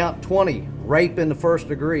 Count 20. Rape in the first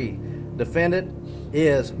degree. Defendant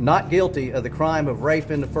is not guilty of the crime of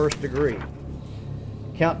rape in the first degree.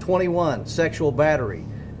 Count 21. Sexual battery.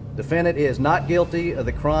 Defendant is not guilty of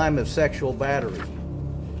the crime of sexual battery.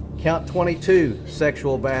 Count 22.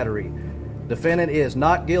 Sexual battery. Defendant is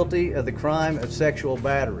not guilty of the crime of sexual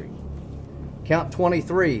battery. Count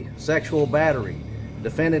 23. Sexual battery.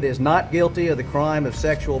 Defendant is not guilty of the crime of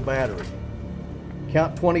sexual battery.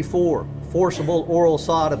 Count 24. Forcible oral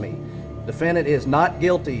sodomy. Defendant is not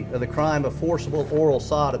guilty of the crime of forcible oral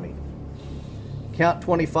sodomy. Count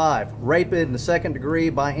 25. Rape in the second degree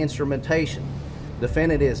by instrumentation.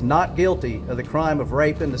 Defendant is not guilty of the crime of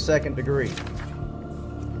rape in the second degree.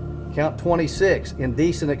 Count 26.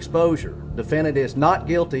 Indecent exposure. Defendant is not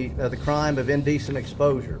guilty of the crime of indecent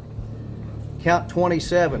exposure. Count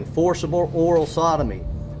 27. Forcible oral sodomy.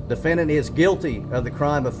 Defendant is guilty of the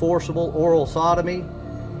crime of forcible oral sodomy,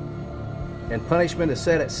 and punishment is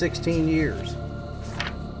set at 16 years.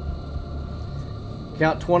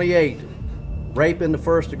 Count 28. Rape in the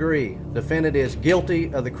first degree. Defendant is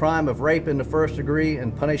guilty of the crime of rape in the first degree,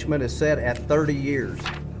 and punishment is set at 30 years.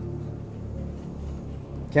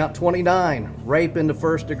 Count 29. Rape in the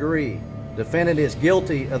first degree. Defendant is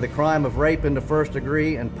guilty of the crime of rape in the first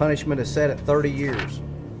degree, and punishment is set at 30 years.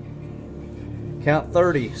 Count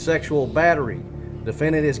 30. Sexual battery.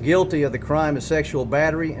 Defendant is guilty of the crime of sexual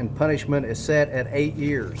battery, and punishment is set at 8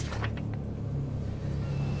 years.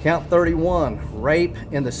 Count 31. Rape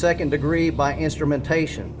in the second degree by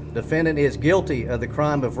instrumentation. Defendant is guilty of the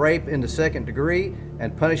crime of rape in the second degree,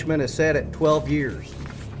 and punishment is set at 12 years.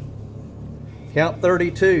 Count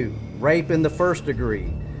 32. Rape in the first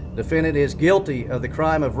degree. Defendant is guilty of the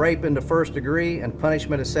crime of rape in the first degree, and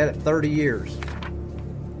punishment is set at 30 years.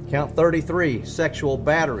 Count 33. Sexual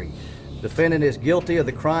battery. Defendant is guilty of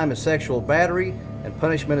the crime of sexual battery, and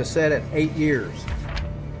punishment is set at 8 years.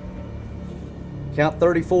 Count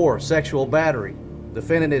 34. Sexual battery.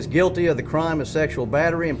 Defendant is guilty of the crime of sexual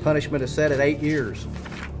battery, and punishment is set at 8 years.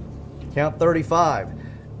 Count 35.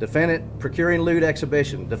 Defendant procuring lewd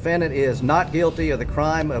exhibition. Defendant is not guilty of the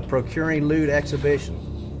crime of procuring lewd exhibition.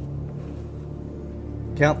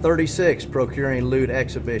 Count 36. Procuring lewd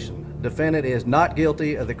exhibition. Defendant is not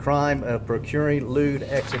guilty of the crime of procuring lewd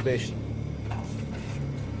exhibition.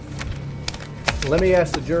 Let me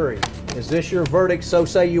ask the jury, is this your verdict, so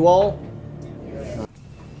say you all?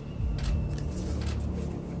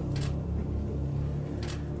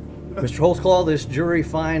 Mr. Holtzclaw, this jury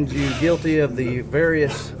finds you guilty of the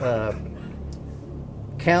various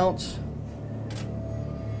counts.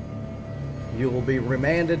 You will be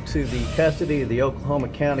remanded to the custody of the Oklahoma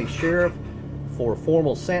County Sheriff for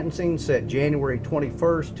formal sentencing set January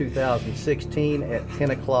 21st, 2016 at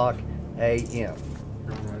 10 o'clock a.m.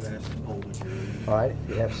 All right,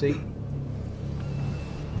 you have a seat.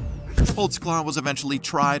 Holtzclaw was eventually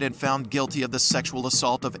tried and found guilty of the sexual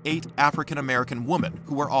assault of 8 African-American women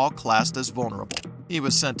who were all classed as vulnerable. He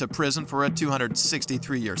was sent to prison for a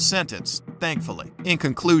 263-year sentence, thankfully. In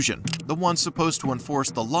conclusion, the ones supposed to enforce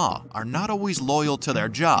the law are not always loyal to their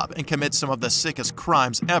job and commit some of the sickest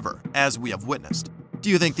crimes ever, as we have witnessed. Do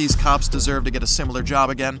you think these cops deserve to get a similar job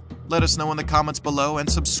again? Let us know in the comments below and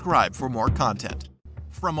subscribe for more content.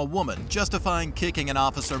 From a woman justifying kicking an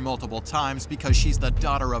officer multiple times because she's the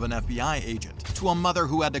daughter of an FBI agent, to a mother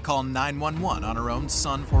who had to call 911 on her own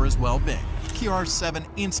son for his well-being. Here are 7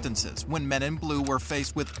 instances when men in blue were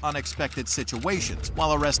faced with unexpected situations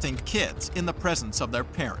while arresting kids in the presence of their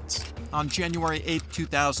parents. On January 8,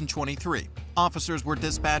 2023, officers were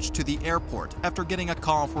dispatched to the airport after getting a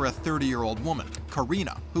call for a 30-year-old woman,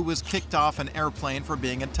 Karina, who was kicked off an airplane for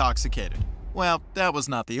being intoxicated. Well, that was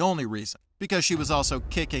not the only reason, because she was also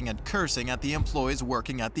kicking and cursing at the employees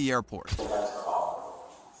working at the airport. Are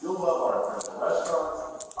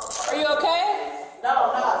you okay? No,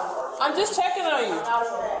 I'm not. I'm just checking on you.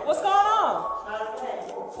 What's going on?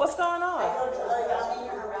 What's going on? I'm being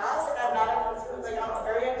harassed and I'm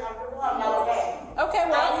very uncomfortable. I'm not okay. Okay,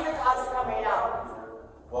 well. I need the cops to come right now.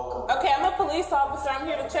 Welcome. Okay, I'm a police officer. I'm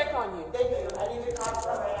here to check on you. Thank you. I need the cops to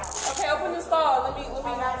come right now. Okay, open the stall. Let me.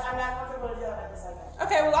 I'm not comfortable to do that in a second.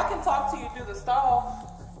 Okay, well, I can talk to you through the stall.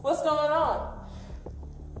 What's going on?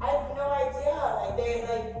 I have no idea.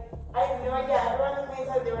 I have no idea. Everyone in the place,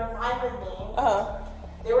 they were fine with me.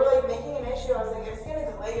 They were making an issue. I was like, it's gonna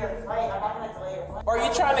delay your flight. I'm not gonna delay your flight. Are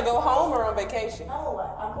you trying to go home or on vacation? No,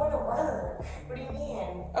 I'm going to work. What do you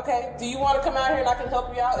mean? Okay. Do you want to come out here and I can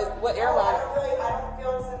help you out? What airline? I don't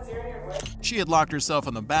feel sincere in your voice. She had locked herself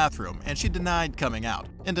in the bathroom and she denied coming out.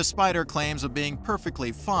 And despite her claims of being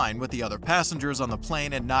perfectly fine with the other passengers on the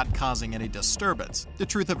plane and not causing any disturbance, the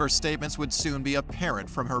truth of her statements would soon be apparent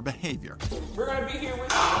from her behavior. We're gonna be here with you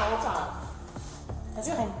the whole time. That's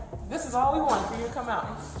fine. This is all we want for you to come out.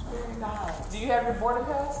 I swear to God. Do you have your boarding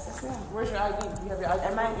pass? Yes, ma'am. Where's your ID? Do you have your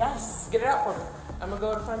ID? Yes. Get it out for me. I'm going to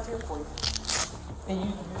go to the frontier for you. And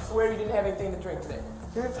you swear you didn't have anything to drink today?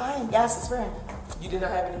 You're fine. Yes, I swear. You did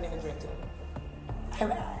not have anything to drink today?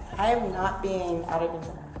 I am not being out of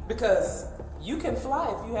control. Because you can fly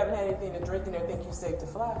if you haven't had anything to drink and they think you're safe to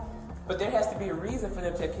fly. But there has to be a reason for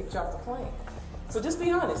them to kick you off the plane. So just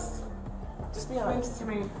be honest. Just be honest.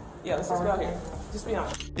 Yeah, let's just go out here. Just be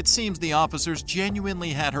honest. It seems the officers genuinely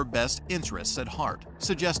had her best interests at heart,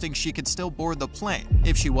 suggesting she could still board the plane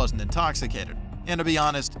if she wasn't intoxicated. And to be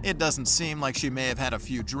honest, it doesn't seem like she may have had a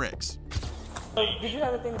few drinks. Did you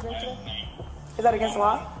have anything to drink today? Is that against the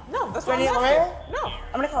law? No, that's what I'm asking. Lawyer? No.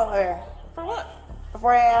 I'm going to call a lawyer. For what?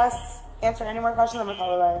 Before I answer any more questions, I'm going to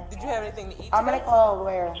call a lawyer. Did you have anything to eat today? I'm going to call a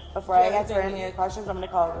lawyer. Before I answer any more questions, I'm going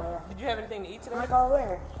to call a lawyer. Did you have anything to eat today? I'm going to call a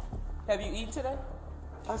lawyer. Have you eaten today?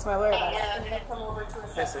 That's my lawyer. Come over to a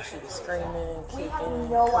so she was screaming, kicking. We have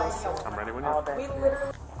no idea. I'm ready when you're ready. We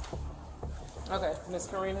literally. Okay, Miss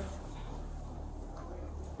Karina.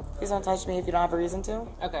 Please don't touch me if you don't have a reason to.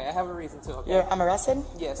 Okay, I have a reason to. Okay. I'm arrested?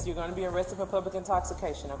 Yes, you're going to be arrested for public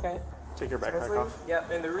intoxication. Okay. Take your backpack off.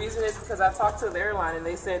 Yep, and the reason is because I talked to the airline and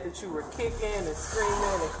they said that you were kicking and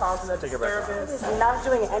screaming and causing a disturbance. I'm not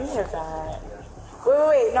doing any of that.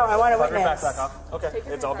 Wait, no, I want to witness. Take your backpack off. Okay,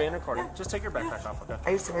 it's all being recorded. Just take your backpack off, okay?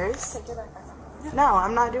 Are you serious? Take your backpack off. No,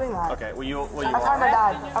 I'm not doing that. Okay, will you I'll call my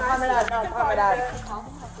dad. I'll call my dad. No, I'll call my dad.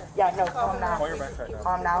 Yeah, no, calm down. Call your backpack.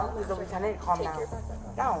 Calm down. He's the lieutenant. Calm down.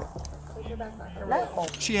 No. No.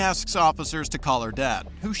 She asks officers to call her dad,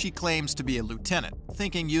 who she claims to be a lieutenant,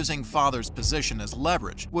 thinking using father's position as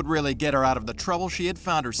leverage would really get her out of the trouble she had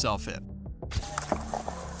found herself in.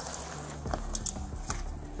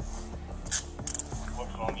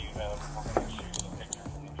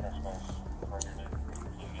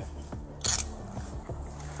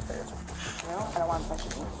 I don't want to touch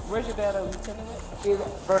you. Where's your dad, a lieutenant? He's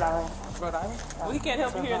Rhode Island. Rhode Island? Well, he can't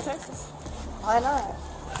help you here in Texas. Why not?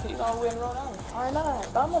 He's all the way in Rhode Island. Why not?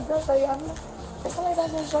 I'm a girl, so it's not like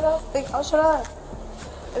that. Shut up. Oh, shut up.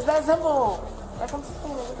 It's that simple.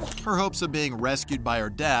 Her hopes of being rescued by her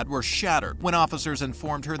dad were shattered when officers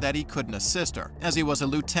informed her that he couldn't assist her, as he was a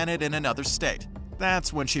lieutenant in another state.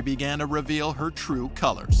 That's when she began to reveal her true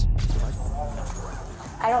colors.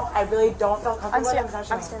 I really don't feel comfortable with him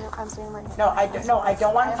touching me. I'm standing right here. No, I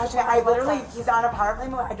don't want him touching me. I literally, he's on a power play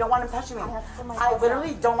move. I don't want him touching me. I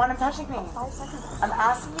literally don't want him touching me. I'm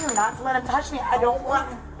asking you not to let him touch me. I don't want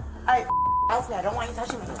you touching me. I don't want him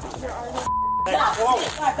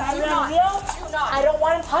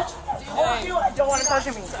touching me. I don't want him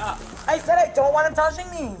touching me. I said I don't want him touching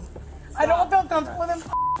me. I don't feel comfortable with him.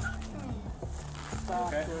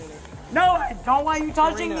 No, I don't want you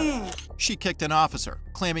touching me. She kicked an officer,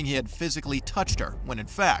 claiming he had physically touched her, when in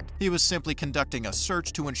fact, he was simply conducting a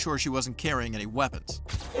search to ensure she wasn't carrying any weapons.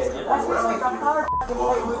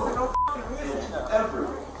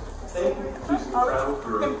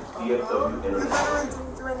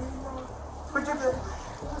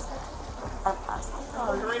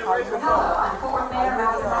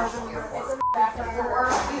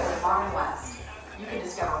 You can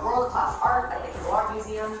discover world-class art at the Killaware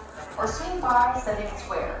Museum or swing by Sunday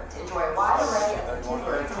Square to enjoy a wide array of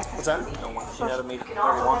contemporary. What's that? She had a meeting. You can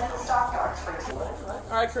also visit the stockyards for tea.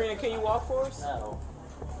 All right, Karina, can you walk for us? No.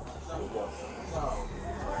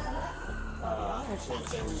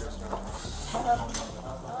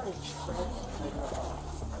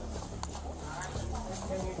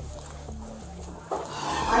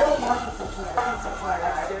 I don't want to touch you.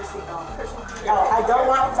 I seriously don't. I don't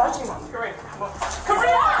want to touch you.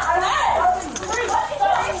 Karina!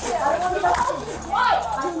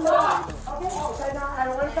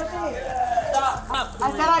 I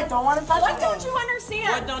said I don't want to touch you. What don't you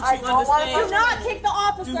understand? What don't you understand? Do not kick the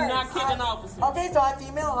officers. Do not kick an officer. Okay, so I have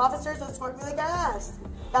female officers that escort me like I asked.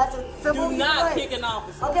 That's a simple Do not right. kick an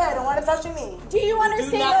officer. Okay, I don't want to touch me. Do you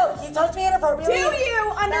understand? No, he touched me inappropriately. Do you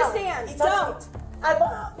understand? No, he touched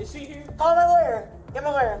me. Is she here? Call my lawyer. Get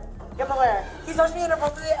my lawyer. Get my lawyer. He touched me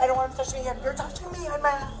inappropriately. I don't want him to touch me again. You're touching me on my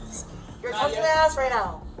ass. You're touching my ass right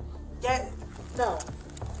now. No.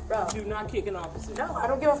 Bro. Do not kick an officer. No, I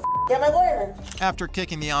don't give a f. Get my lawyer. After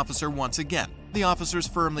kicking the officer once again, the officers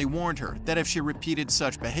firmly warned her that if she repeated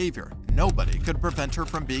such behavior, nobody could prevent her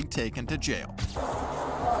from being taken to jail.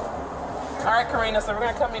 All right, Karina, so we're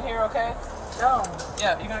going to come in here, okay? No.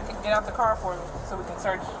 Yeah, you're going to get out the car for me so we can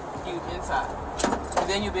search you inside. And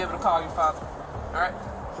then you'll be able to call your father. All right?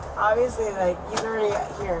 Obviously, like, he's already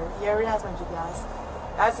here. He already has my GPS.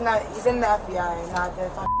 That's not, he's in the FBI, not the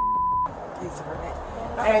police department.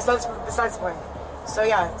 Anyway, so that's besides the point. So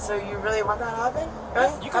yeah, so you really want that to happen?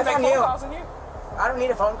 Really? You can make phone calls in here. I don't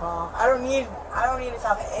need a phone call. I don't need to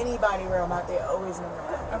tell anybody where I'm at. They always know where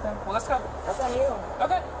I'm at. Okay, well, let's go. That's on you.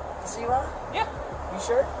 Okay. So you are? Yeah. You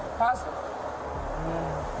sure? Positive.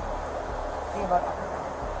 Think about that.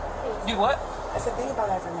 Do what? I said think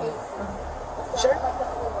about that for me. Sure?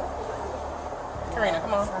 Karina,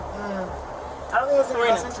 come on. I don't think it's in your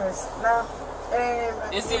best interest. No.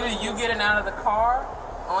 It's either you getting out of the car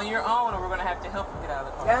on your own, or we're gonna have to help you get out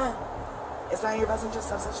of the car. Yeah. It's not in your best interest.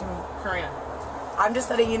 Stop touching me. Karina. I'm just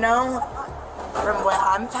letting you know, from what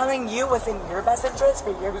I'm telling you, what's in your best interest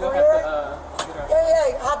for your career.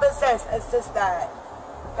 Yeah. How about assist that?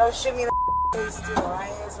 Don't shoot me in the face too,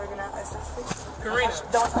 alright? So we're gonna assist it. Karina.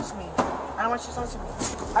 Don't touch me. I don't want you touching me.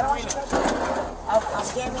 I don't want you touching me.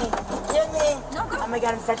 Get me. Get me. No, oh my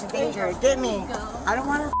god, I'm such a danger. Get me. I don't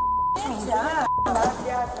want to.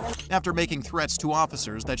 After making threats to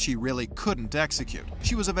officers that she really couldn't execute,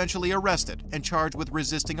 she was eventually arrested and charged with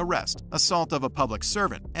resisting arrest, assault of a public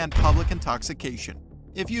servant, and public intoxication.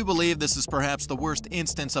 If you believe this is perhaps the worst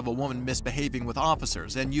instance of a woman misbehaving with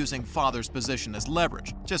officers and using father's position as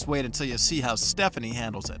leverage, just wait until you see how Stephanie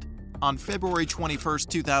handles it. On February 21,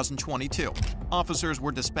 2022, officers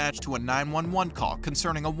were dispatched to a 911 call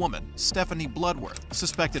concerning a woman, Stephanie Bloodworth,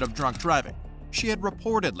 suspected of drunk driving. She had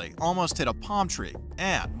reportedly almost hit a palm tree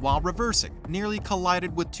and, while reversing, nearly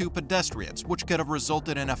collided with two pedestrians, which could have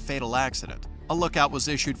resulted in a fatal accident. A lookout was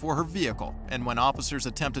issued for her vehicle, and when officers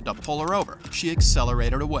attempted to pull her over, she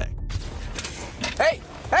accelerated away. Hey!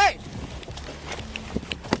 Hey!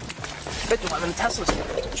 Bet you one of them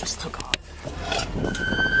Teslas just took off.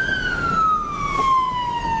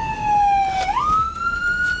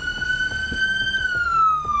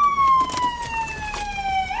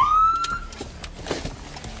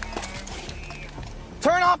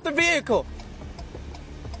 Turn off the vehicle!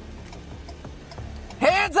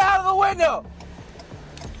 Hands out of the window!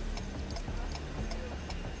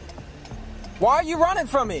 Why are you running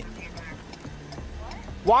from me?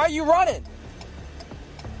 Why are you running?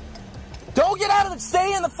 Don't get out of the,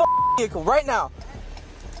 stay in the vehicle right now.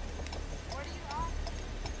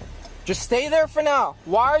 Just stay there for now.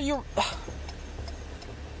 Why are you?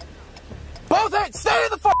 Both hands, stay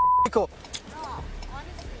in the vehicle.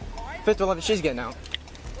 511, she's getting out.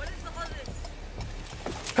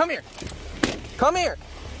 Come here. Come here.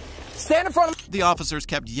 Stand in front of me. The officers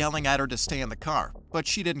kept yelling at her to stay in the car, but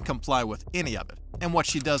she didn't comply with any of it. And what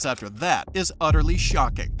she does after that is utterly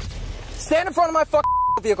shocking. Stand in front of my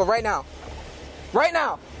vehicle right now. Right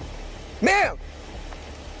now. Ma'am.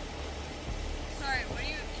 Sorry, what are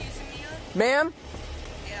you accusing me of? Ma'am.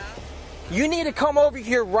 Yeah? You need to come over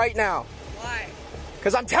here right now. Why?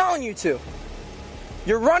 Because I'm telling you to.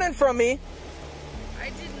 You're running from me. I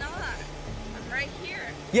did not. I'm right here.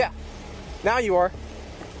 Yeah. Now you are.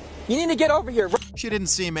 You need to get over here. She didn't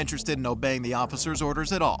seem interested in obeying the officer's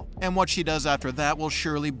orders at all, and what she does after that will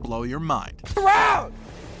surely blow your mind. Around!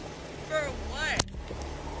 For what?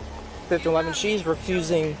 511, she's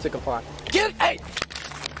refusing to comply. Get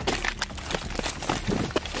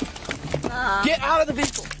out of the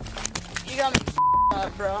vehicle. You got me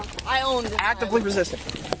up, bro. I own this. Actively resisting.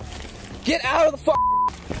 Get out of the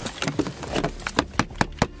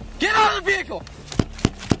Get out of the vehicle!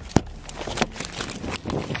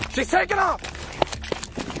 She's taking off!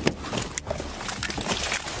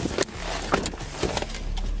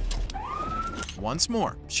 Once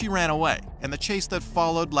more, she ran away, and the chase that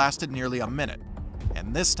followed lasted nearly a minute.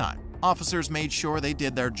 And this time, officers made sure they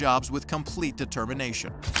did their jobs with complete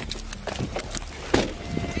determination.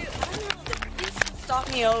 Stop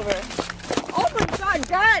me over. Oh my God,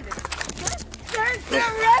 Dad! They're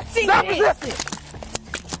arresting Stop me! resisting!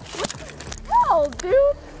 Hell, dude!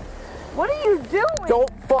 What are you doing?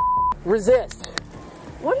 Don't resist.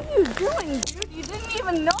 What are you doing, dude? You didn't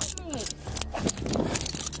even know me.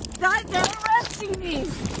 Dad, they're arresting me.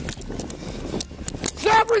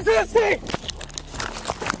 Stop resisting!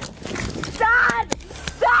 Dad!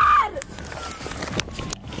 Dad!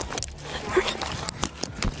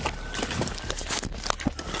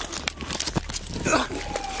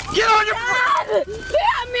 Get on your Dad! They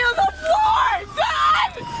have me on the floor!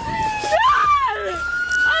 Dad! Dad!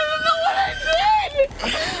 I don't know what I did!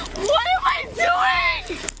 What am I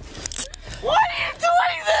doing? Why are you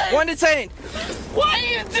doing this? One detained. Why are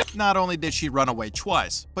you doing? Not only did she run away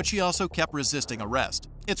twice, but she also kept resisting arrest.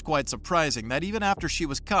 It's quite surprising that even after she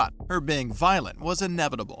was caught, her being violent was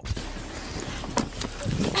inevitable.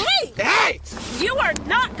 Hey! Hey! You are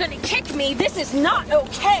not gonna kick me. This is not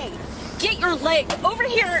okay. Get your leg over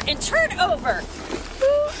here and turn over.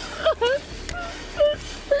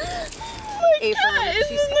 April,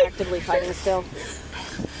 she's actively fighting still.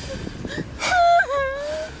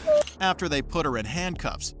 After they put her in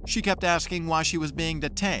handcuffs, she kept asking why she was being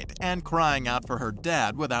detained and crying out for her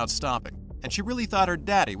dad without stopping. And she really thought her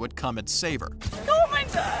daddy would come and save her. Oh my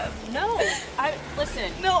dad! No,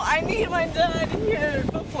 listen. No, I need my dad here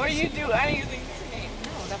before you do anything to me.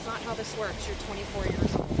 No, that's not how this works. You're 24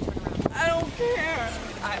 years old. Turn around. I don't care.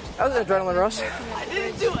 That was an adrenaline rush. I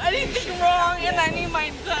didn't do anything wrong, and I need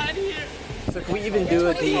my dad here. So can we even do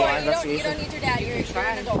a DUI investigation? You don't need your dad. You're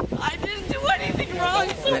an adult. I didn't do anything wrong,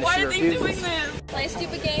 so why are they doing this? Play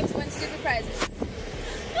stupid games, win stupid prizes.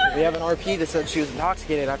 We have an RP that said she was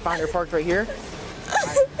intoxicated. I find her parked right here.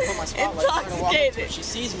 I put my spotlight trying to walk up to her. Intoxicated. She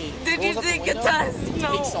sees me. Did you rolls up the think a window, test?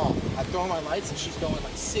 No. Takes off. I throw my lights and she's going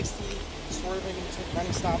like 60, swerving in between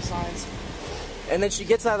running stop signs. And then she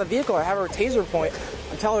gets out of the vehicle. I have her taser point.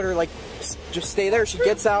 I'm telling her, like, just stay there. She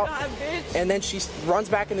gets out, and then she runs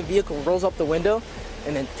back in the vehicle, rolls up the window,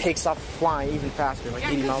 and then takes off flying even faster, like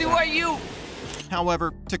 80 miles an hour. Who are you?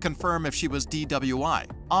 However, to confirm if she was DWI,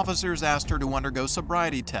 officers asked her to undergo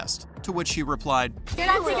sobriety tests, to which she replied, You're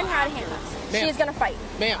not taking her out of handcuffs. She is gonna fight.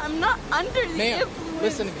 Ma'am. I'm not under the influence,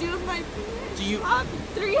 listen. dude. My Do you? I have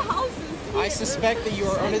 3 houses here. I suspect that you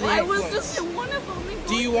are under the I influence. was just in one of them.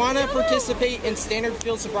 Do you want to participate in standard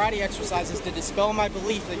field sobriety exercises to dispel my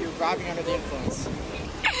belief that you're driving under the influence?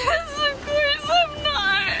 Yes, of course I'm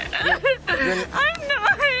not. I'm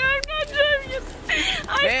not driving.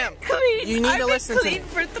 Ma'am, you need to listen to me. I've been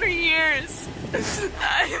clean for 3 years.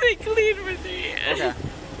 I've been clean for 3 years. Okay.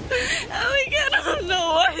 I don't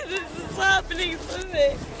know why this is happening to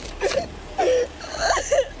me.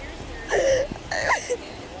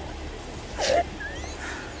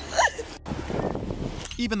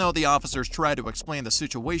 Even though the officers tried to explain the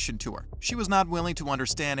situation to her, she was not willing to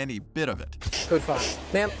understand any bit of it. Code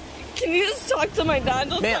 5. Ma'am. Can you just talk to my dad?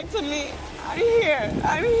 Don't talk to me. I'm here.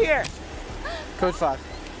 I'm here. Code 5.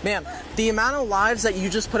 Ma'am, the amount of lives that you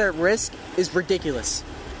just put at risk is ridiculous.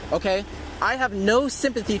 Okay? I have no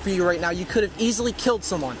sympathy for you right now. You could have easily killed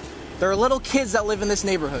someone. There are little kids that live in this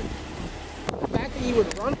neighborhood. The fact that you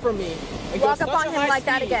would run from me and Walk go up such on a him high like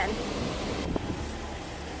that speed. again.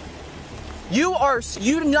 You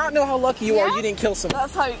do not know how lucky you are you didn't kill someone.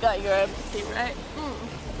 That's how you got your empathy, right?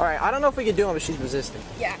 Alright, I don't know if we can do it, but she's resisting.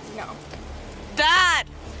 Yeah, no. Dad!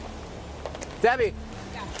 Debbie!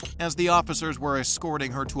 As the officers were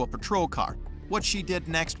escorting her to a patrol car, what she did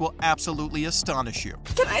next will absolutely astonish you.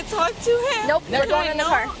 Can I talk to him? Nope, you're going in the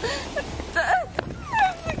car.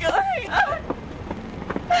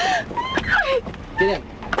 Get in.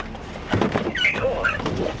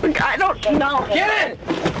 I don't know. Get in!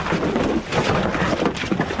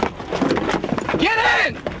 Get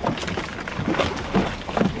in!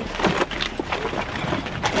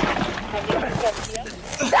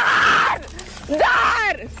 Dad!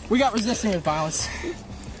 Dad! We got resisting with violence. Do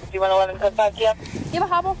you want 11 code 5 TF? You have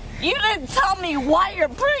a hobble? You didn't tell me why you're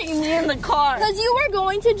bringing me in the car. Because you were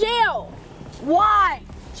going to jail. Why?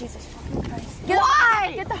 Jesus fucking Christ.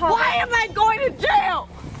 Why? Get the hobble. Why am I going to jail?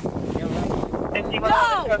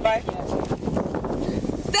 No! Code 5?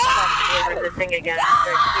 We're resisting again.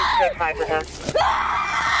 Code 5 with us.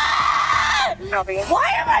 Copy.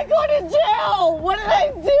 Why am I going to jail? What did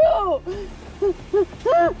I do?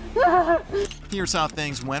 Here's how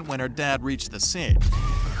things went when her dad reached the scene.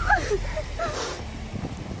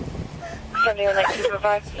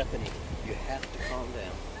 719245. Stephanie, you have to calm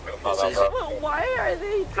down. Why are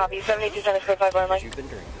they? Copy 7275 on line. You've been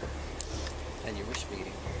drinking, and you were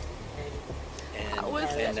speeding. I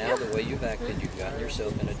was- And now the way you've acted, you've gotten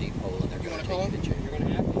yourself in a deep hole, and they're going to take you to jail. You're going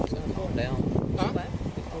to have to calm down. Huh?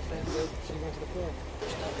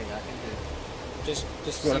 There's nothing I can do. Just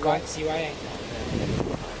You wanna call? CYA.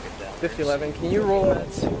 5011, can you roll that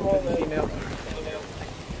female?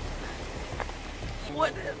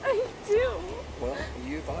 What did I do? Well,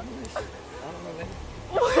 you've obviously, I don't know, man.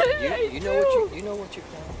 What did I You do? know what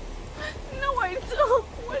you've done. No, I don't.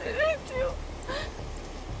 What did I do?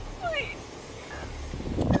 Please.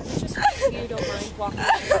 Just if you don't mind walking to the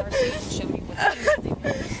car so you can show me what you do.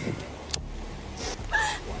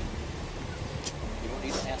 You don't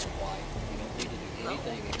need to ask why. You don't need to do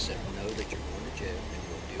anything except know that you're going to jail and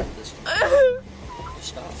you'll deal with this tomorrow. Just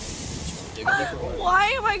stop. Just dig a deeper hole. Why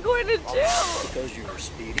am I going to jail? Because you were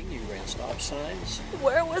speeding, you ran stop signs.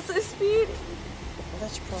 Where was I speeding? Well,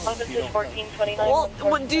 that's a problem. Officer 1429.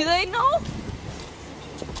 Well, do they know?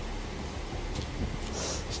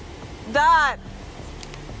 Dad,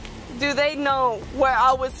 do they know where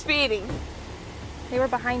I was speeding? They were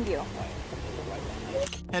behind you.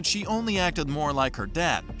 Had she only acted more like her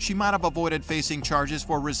dad, she might have avoided facing charges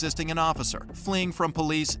for resisting an officer, fleeing from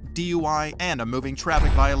police, DUI, and a moving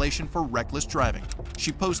traffic violation for reckless driving.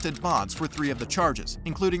 She posted bonds for 3 of the charges,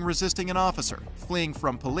 including resisting an officer, fleeing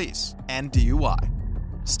from police, and DUI.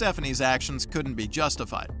 Stephanie's actions couldn't be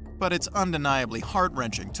justified, but it's undeniably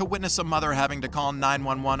heart-wrenching to witness a mother having to call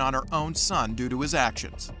 911 on her own son due to his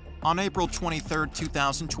actions. On April 23,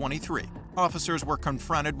 2023, officers were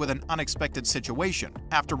confronted with an unexpected situation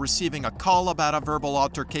after receiving a call about a verbal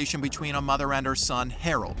altercation between a mother and her son,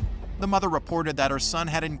 Harold. The mother reported that her son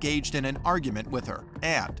had engaged in an argument with her,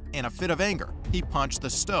 and, in a fit of anger, he punched the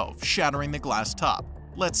stove, shattering the glass top.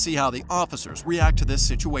 Let's see how the officers react to this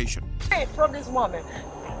situation. From this woman.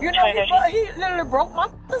 You know, he literally broke my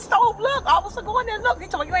stove. Look, I was going there. Look, he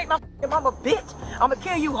told me, you ain't my mama, bitch. I'm gonna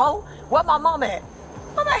kill you, hoe. Where my mama at?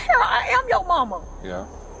 I'm like, Harold, I am your mama. Yeah.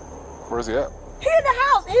 Where's he at? He in the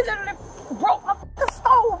house. He literally broke my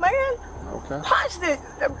stove, man. Okay. Punched it.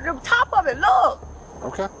 The top of it. Look.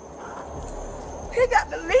 Okay. He got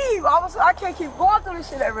to leave. I can't keep going through this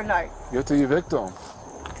shit every night. You have to evict him.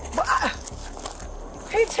 But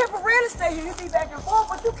he temporarily stay here. He be back and forth,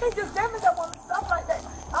 but you can't just damage that one stuff like that.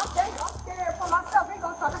 I'm scared for myself. He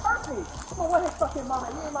gonna try to hurt me. Well, what his fucking mama?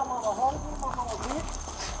 You ain't my mama home. You ain't my mama bitch.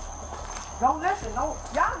 Don't listen. Don't.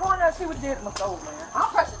 Y'all go in there and see what he did to my soul, man. I'm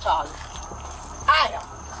pressing charges. I am.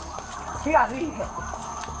 He gotta leave here.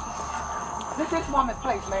 This woman's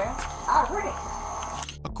place, man. I agree.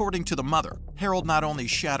 According to the mother, Harold not only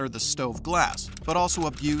shattered the stove glass, but also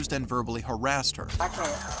abused and verbally harassed her. I can't.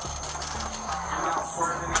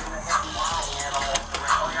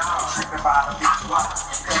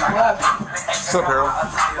 What's up, Harold? My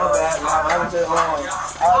bad, man. I was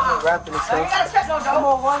just wrapping this You gotta check no come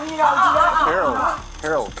on, one. You gotta do that.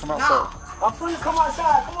 Harold, come outside. I'm free to come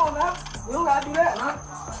outside. Come on now. We don't gotta do that, man.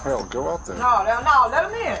 Harold, go out there. No, let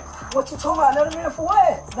him in. What you talking about? Let him in for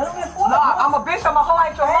what? Let him in for what? No, I'm a bitch. I'm a hoe. I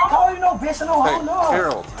ain't your mama. I ain't call you no bitch. No hoe, no.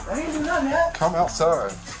 Harold. I ain't do nothing yet. Come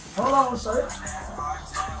outside. Hold on, sir.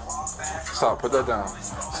 Stop, put that down.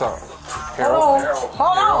 Stop. Hold Harold. on.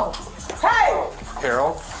 Hold on. Hey.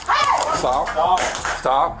 Harold. Hey. Stop.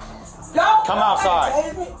 Stop. Yo. Come outside.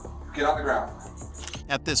 Get on the ground.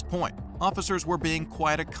 At this point, officers were being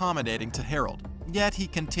quite accommodating to Harold, yet he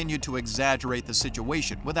continued to exaggerate the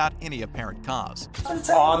situation without any apparent cause.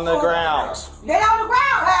 On the ground. Get on the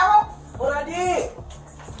ground, Harold. What I did.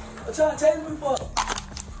 What you trying to tell me for?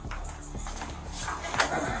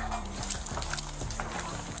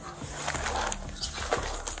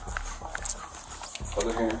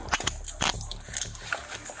 Other hand.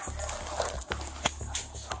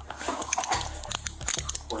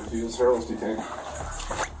 What is Harold's detained?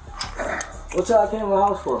 What y'all came to my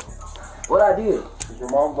house for? What I did? Your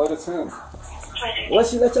mom let us in. What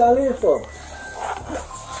she let y'all in for?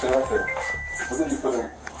 Stay right there. What did you put in?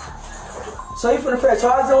 So you finna press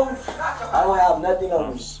charges on me? I don't have nothing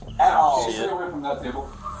on me at all. Stay away from that table.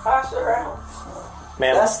 I sure am.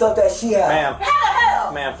 Ma'am. That's stuff that she has. Ma'am.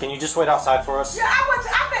 Hell. Ma'am, can you just wait outside for us? Yeah,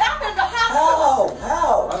 I've been in the hospital.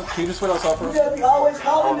 How? Can you just wait outside for You us? gotta be always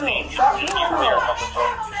calling them. Stop doing that.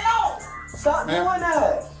 Stop doing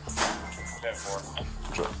that.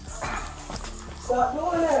 Stop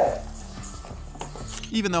doing that.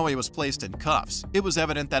 Even though he was placed in cuffs, it was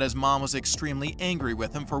evident that his mom was extremely angry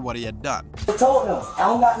with him for what he had done. I told them, I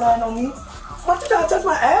don't got nothing on me. What, you trying to touch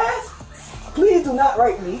my ass? Please do not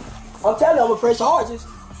rape me. I'm telling you, I'm gonna press charges.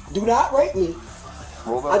 Do not rape me.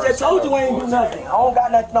 I just told you I ain't do nothing. I don't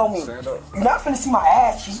got nothing on me. You're not finna see my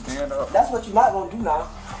ass cheek. That's what you're not gonna do now.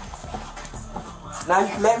 Now you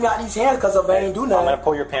can let me out these hands because I ain't do nothing. I'm gonna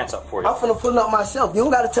pull your pants up for you. I'm finna pull it up myself. You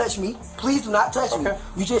don't gotta touch me. Please do not touch me.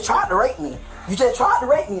 You just tried to rape me. You just tried to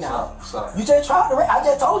rape me now. You just tried to rape. I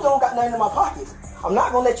just told you I don't got nothing in my pockets. I'm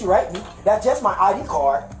not gonna let you rape me. That's just my ID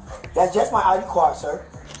card. That's just my ID card, sir.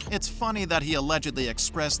 It's funny that he allegedly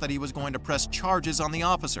expressed that he was going to press charges on the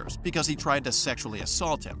officers because he tried to sexually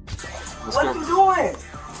assault him. What are you doing?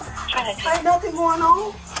 Ain't nothing going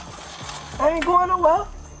on. I ain't going nowhere.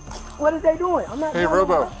 What is they doing? I'm not. Hey,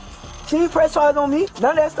 Robo. She ain't press charges on me.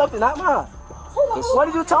 None of that stuff is not mine. What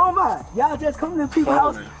are you talking about? Y'all just come to the people's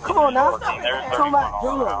house. Come on now. Talking about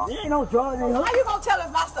drugs. There ain't no drugs in here. How you gonna tell us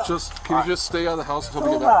my stuff? Can you just stay out of the house until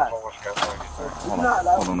we get back?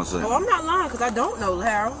 Hold on a second. Well, I'm not lying because I don't know,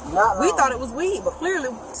 Harold. We thought it was weed, but clearly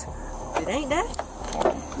it ain't that.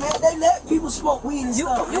 Man, they let people smoke weed and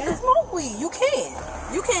stuff, You can smoke weed. You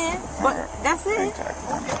can. But that's it.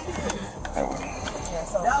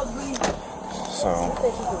 That was weed. So,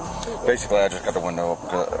 basically, I just got the window up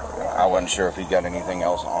because I wasn't sure if he got anything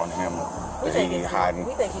else on him. Is he hiding?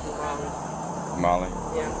 We think he do Molly. Molly?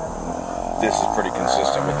 Yeah. This is pretty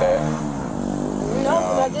consistent with that. No,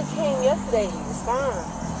 because I just came yesterday. It's fine.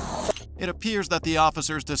 It appears that the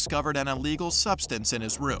officers discovered an illegal substance in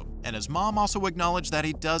his room, and his mom also acknowledged that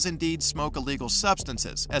he does indeed smoke illegal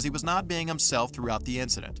substances, as he was not being himself throughout the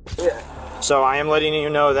incident. So I am letting you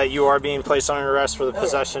know that you are being placed on arrest for the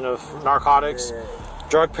possession of narcotics,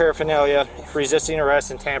 drug paraphernalia, resisting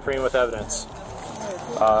arrest, and tampering with evidence.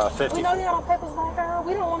 50. We know you on papers like her.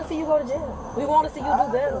 We don't want to see you go to jail. We want to see you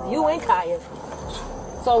do better. You and Kaya.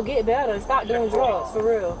 So get better and stop doing drugs, for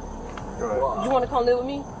real. You want to come live with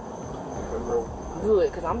me? Good,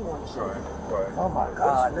 because I'm going to jail. Oh my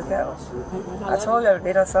God, look at us. I told you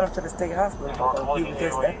they done sent him to the state hospital. People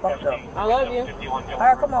just that fucked up. I love you.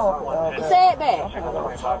 Alright, come on. Say it back.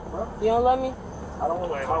 You don't love me? I don't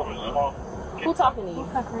want to talk. Who talking to you?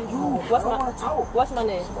 What's my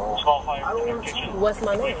name? What's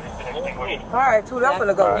my name? Alright, two, I'm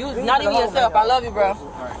gonna go. You, not even yourself. I love you, bro.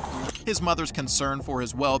 His mother's concern for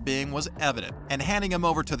his well-being was evident, and handing him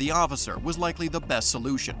over to the officer was likely the best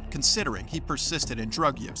solution, considering he persisted in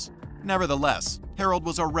drug use. Nevertheless, Harold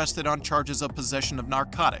was arrested on charges of possession of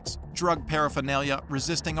narcotics, drug paraphernalia,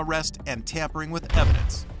 resisting arrest, and tampering with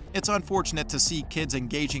evidence. It's unfortunate to see kids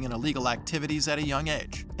engaging in illegal activities at a young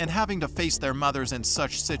age, and having to face their mothers in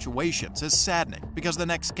such situations is saddening because the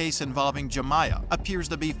next case involving Jemiah appears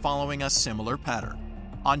to be following a similar pattern.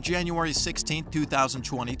 On January 16,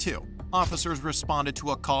 2022, officers responded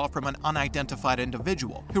to a call from an unidentified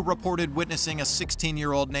individual who reported witnessing a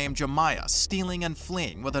 16-year-old named Jemiah stealing and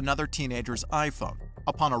fleeing with another teenager's iPhone.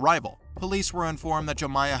 Upon arrival, police were informed that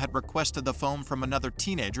Jemiah had requested the phone from another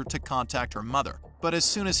teenager to contact her mother. But as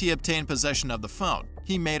soon as he obtained possession of the phone,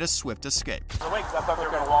 he made a swift escape. Wait, I thought they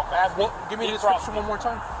were gonna walk past. Give me the description one more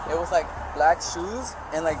time. It was like black shoes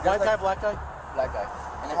and like white guy, black guy, black guy,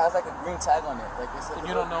 and it has like a green tag on it. Like it's a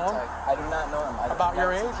you don't know him? Tag. I do not know him. About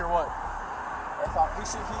your age or what? He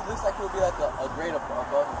looks like he would be like a grade above.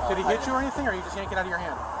 Did he hit you or anything, or are you just yanking out of your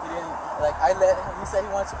hand? He didn't. Like I let him. He said he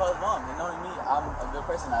wanted to call his mom, and knowing me, I'm a good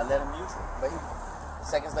person. I let him use it, but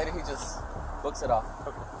seconds later he just books it off.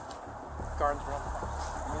 Okay. Gardens run.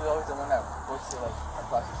 He's always the one that books it like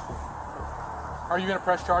across the street. Are you gonna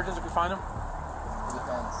press charges if we find him? It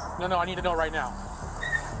depends. No, I need to know right now.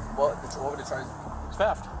 What would the charges be?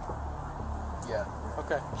 Theft. Yeah.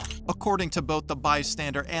 Okay. According to both the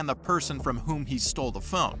bystander and the person from whom he stole the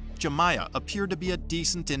phone, Jemiah appeared to be a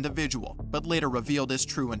decent individual, but later revealed his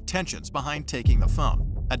true intentions behind taking the phone.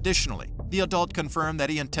 Additionally, the adult confirmed that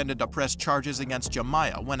he intended to press charges against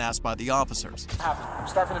Jemiah when asked by the officers.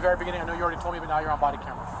 Start from the very beginning. I know you already told me, but now you're on body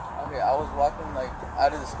camera. Okay, I was walking like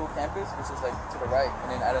out of the school campus, which is like to the right,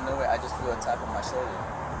 and then out of nowhere, I just feel a tap on my shoulder,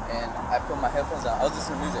 and I put my headphones on. I was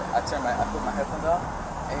listening to music. I put my headphones on,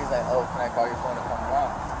 and he's like, "Oh, can I call your phone to come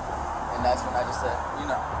around?" And that's when I just said, you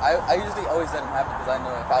know, I usually always let him happen because I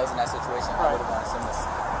know if I was in that situation, I would have wanted someone to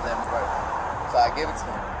let me right. So I gave it to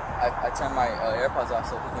him. I turned my AirPods off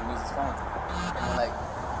so he can use his phone. And then like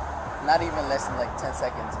not even less than like 10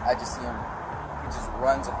 seconds, I just see him. He just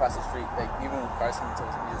runs across the street. Like even when Carson told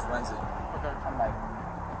him, he just runs it. Okay. I'm like,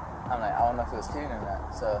 I don't know if he was kidding or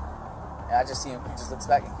not. So, and I just see him. He just looks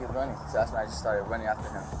back and keeps running. So that's when I just started running after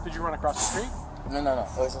him. Did you run across the street? No.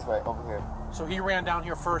 It was just right over here. So he ran down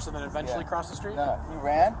here first and then eventually crossed the street? No, he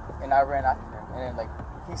ran and I ran after him. And then like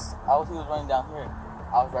he was running down here.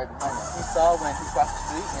 I was right behind him. He saw when he crossed the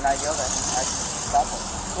street and I yelled at him. I just stopped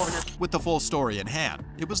him. With the full story in hand,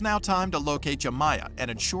 it was now time to locate Jemiah and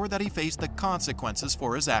ensure that he faced the consequences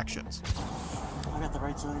for his actions. I got the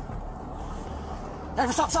right side. Hey,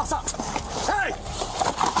 stop! Hey!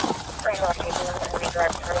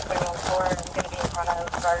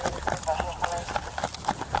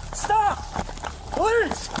 Stop!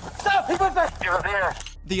 Police! Stop! He went back! You're there.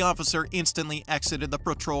 The officer instantly exited the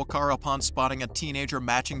patrol car upon spotting a teenager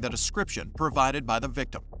matching the description provided by the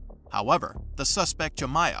victim. However, the suspect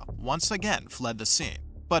Jemiah once again fled the scene.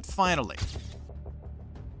 But finally...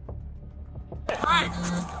 Hey!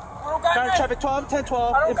 Traffic 12,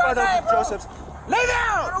 10-12, in front of Joseph's. Lay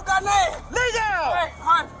down! I don't got nothing! Lay down! Hey,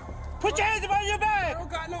 hi. Put your hands behind your back! I don't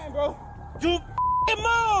got nothing, bro. Do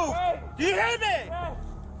move! Hey. Do you hear me? Hey.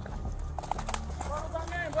 I don't got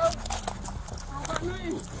nothing, bro. I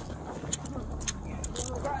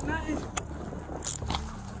don't got nothing.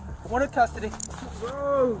 One in custody.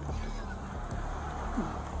 Bro.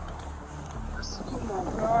 Oh my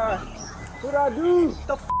God. What'd I do? What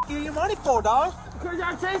the f you your money for, dog? Because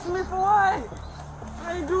y'all chasing me for what?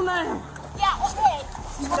 I ain't do nothing. Yeah, okay.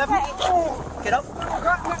 Get up. I don't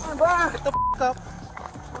got nothing, bro. Get the f up.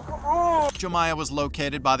 Come on. Jemiah was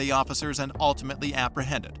located by the officers and ultimately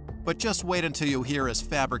apprehended. But just wait until you hear his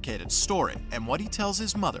fabricated story and what he tells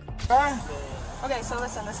his mother. Okay, so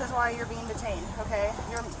listen, this is why you're being detained, okay?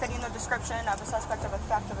 You're fitting the description of a suspect of a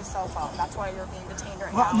theft of a cell phone. That's why you're being detained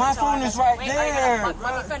right now. My phone is right there.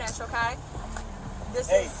 Let me finish, okay? This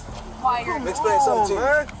is why you're... Let me explain something to you.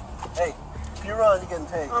 Man. Hey, if you run, you're getting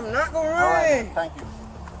paid. I'm not going to run. All right, thank you.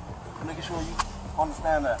 I'm making sure you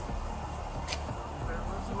understand that.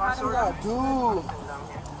 What did I do?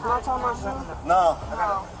 Can I tell my son? No.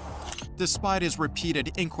 Despite his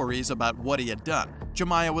repeated inquiries about what he had done,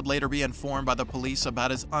 Jemiah would later be informed by the police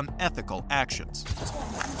about his unethical actions.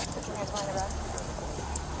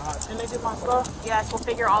 Can they get my stuff? Yes, we'll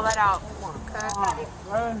figure all that out. Okay.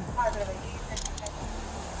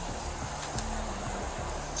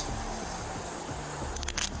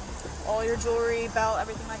 All your jewelry, belt,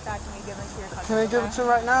 everything like that, can you give it to your cousin? Can I give it to him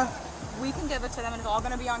right now? We can give it to them, and it's all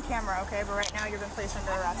going to be on camera, okay? But right now, you've been placed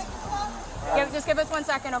under arrest. Just give us 1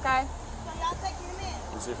 second, okay?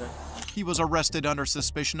 He was arrested under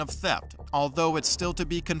suspicion of theft, although it's still to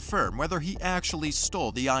be confirmed whether he actually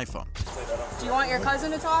stole the iPhone. Do you want your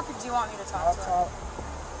cousin to talk, or do you want me to talk to her?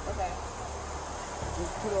 Okay.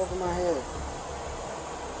 Just put it over my head.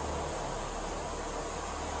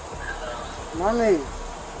 Mommy.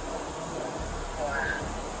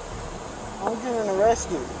 I'm getting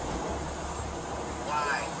arrested.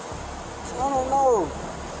 Why? I don't know.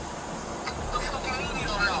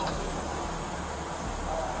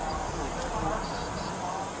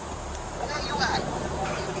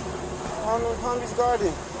 I'm in Palm Beach Garden.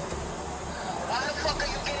 Why the fuck are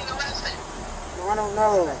you getting arrested? I don't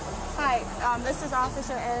know. Hi, this is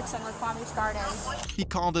Officer Erickson with Palm Beach Gardens. He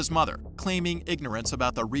called his mother, claiming ignorance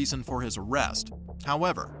about the reason for his arrest.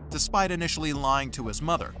 However, despite initially lying to his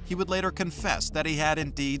mother, he would later confess that he had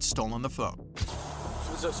indeed stolen the phone.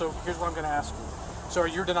 So here's what I'm going to ask you. So are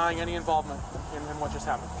you denying any involvement in what just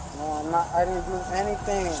happened? No, I'm not. I didn't do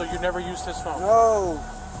anything. So you never used his phone? No.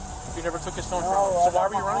 You never took his phone from him? So why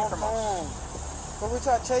were you running from us? But we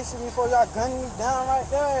tried chasing me before y'all gunned me down right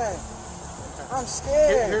there. Okay. I'm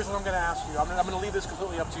scared. Here's what I'm going to ask you. I'm going to leave this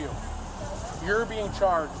completely up to you. You're being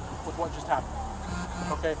charged with what just happened.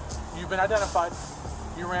 Okay? You've been identified.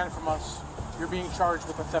 You ran from us. You're being charged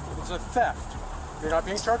with a theft. It's a theft. You're not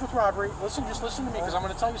being charged with robbery. Listen, just listen to me, because I'm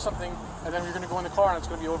going to tell you something, and then you're going to go in the car, and it's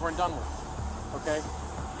going to be over and done with. Okay?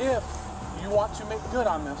 If you want to make good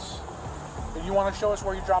on this, and you want to show us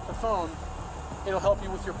where you dropped the phone, it'll help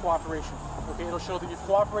you with your cooperation. Okay? It'll show that you've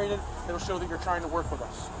cooperated. It'll show that you're trying to work with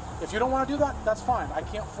us. If you don't want to do that, that's fine. I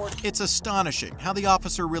can't force you. It's astonishing how the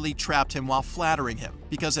officer really trapped him while flattering him,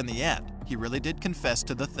 because in the end, he really did confess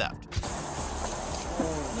to the theft.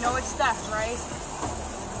 You know it's theft, right?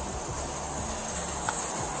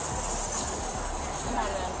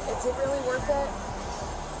 Is it really worth it?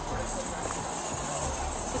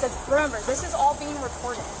 Because remember, this is all being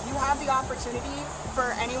recorded. You have the opportunity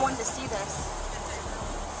for anyone to see this.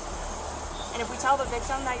 And if we tell the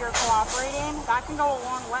victim that you're cooperating, that can go a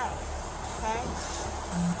long way, okay?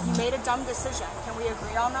 You made a dumb decision. Can we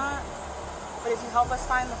agree on that? But if you help us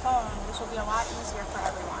find the phone, this will be a lot easier for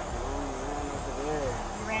everyone.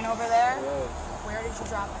 You ran over there? Yeah. Where did you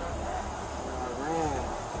drop it over there? I ran.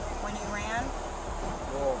 When you ran?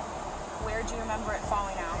 Yeah. Where do you remember it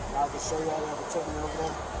falling out? I can show y'all that to take me over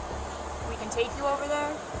there. We can take you over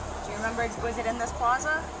there? Do you remember, was it in this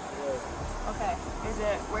plaza? Yeah. Okay.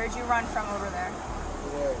 Where'd you run from over there?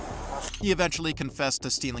 Yeah. He eventually confessed to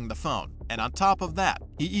stealing the phone, and on top of that,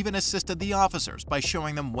 he even assisted the officers by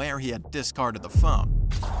showing them where he had discarded the phone.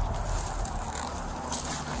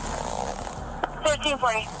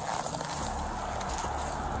 1340.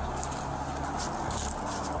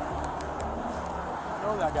 You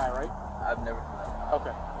know that guy, right? I've never.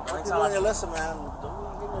 Okay. Listen, man.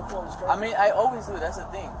 Don't give me a phone. I mean, I always do. That's the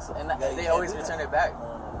thing. And they always return it back.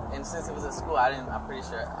 And since it was at school, I'm pretty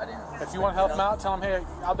sure I didn't. If you want to help him out, tell him, hey,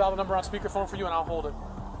 I'll dial the number on speakerphone for you and I'll hold it.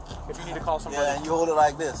 If you need to call somebody. Yeah, and you hold it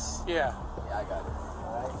like this. Yeah. Yeah, I got it.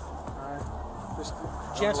 Alright. Just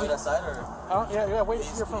Chances. That side or? Oh, yeah, wait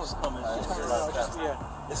for your phone. It's coming.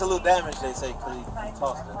 Yeah. It's a little damage, they say, because he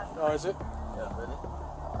tossed it. Oh, is it? Yeah, really?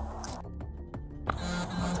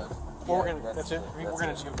 Well, we're gonna, that's it. We're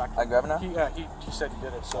gonna just give it back. I grab it now? He said he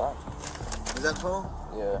did it, so. Is that the phone?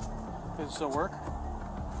 Yeah. Does it still work? I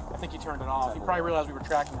think he turned it off. He probably realized we were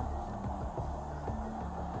tracking him.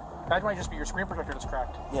 That might just be your screen protector that's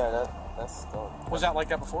cracked. Yeah, that's still. Was that like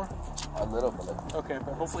that before? A little bit. Okay,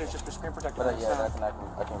 but hopefully it's just your screen protector. But yeah, I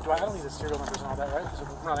can. I don't need the serial numbers and all that, right? Because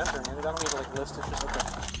we're not entering it. I don't need to like list it. Just okay.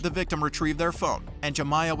 The victim retrieved their phone, and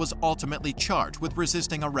Jemiah was ultimately charged with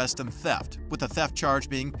resisting arrest and theft, with the theft charge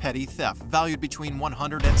being petty theft, valued between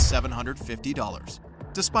 $100 and $750.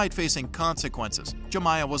 Despite facing consequences,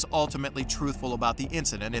 Jemiah was ultimately truthful about the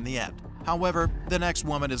incident in the end. However, the next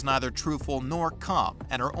woman is neither truthful nor calm,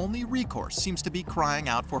 and her only recourse seems to be crying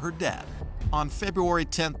out for her dad. On February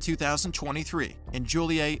 10, 2023, in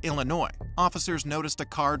Joliet, Illinois, officers noticed a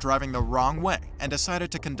car driving the wrong way and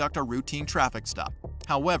decided to conduct a routine traffic stop.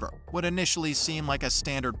 However, what initially seemed like a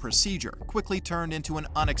standard procedure quickly turned into an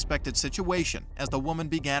unexpected situation as the woman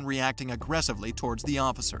began reacting aggressively towards the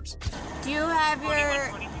officers. Do you have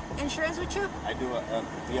your insurance with you? I do,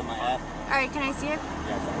 via my app. Alright, can I see it?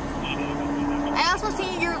 Yeah. I also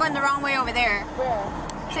see you were going the wrong way over there. Where?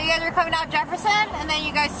 So you guys were coming out Jefferson, and then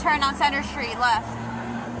you guys turned on Center Street left.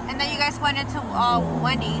 And then you guys went into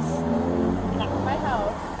Wendy's. My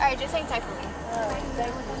house. Alright, just hang tight for me.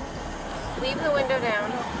 Leave the window down.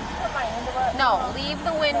 Put my window up? No, leave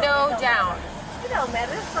the window down. You don't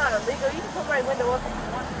matter. It's not illegal. You can put my window up if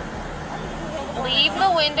you want. Leave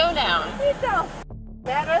the window down. It don't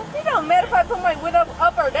matter. It don't matter if I put my window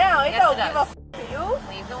up or down. It Yes, don't it give a does. to you.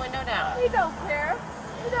 Leave the window down. He don't care.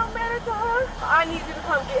 It don't matter to her. I need you to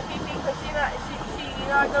come get Fifi because she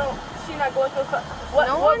not going to. What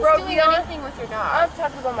one's road doing we on? anything with your dog. I'm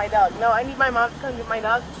talking about my dog. No, I need my mom to come get my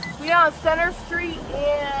dog. We on Center Street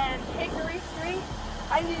and Hickory Street.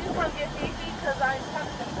 I need you to come get Fifi because I'm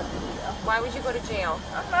coming to jail. Why would you go to jail?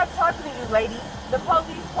 I'm not talking to you, lady. The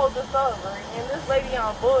police pulled us over, and this lady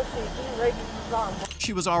on bullshit. These ladies is on bullshit.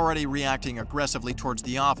 She was already reacting aggressively towards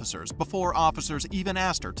the officers before officers even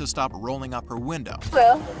asked her to stop rolling up her window.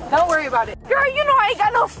 Well, don't worry about it. Girl, you know I ain't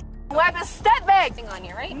got no weapons. Step back. On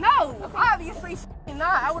you, right? No, obviously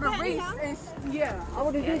not. I would have reached and I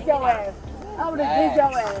would have did your ass. I would have did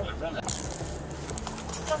your ass.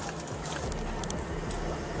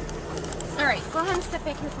 All right, go ahead and step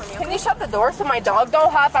back here for me. Can you shut the door so my dog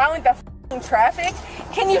don't hop out in the traffic?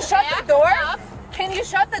 Can you shut the door? Can you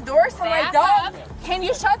shut the door so my dog? Can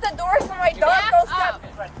you shut the door so my dog don't step?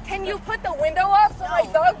 Can you put the window up so my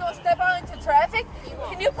dog don't step out into traffic?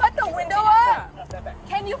 Can you put the window up?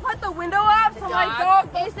 Can you put the window up so my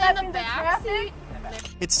dog don't step into traffic?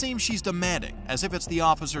 It seems she's demanding, as if it's the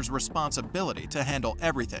officer's responsibility to handle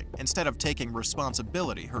everything instead of taking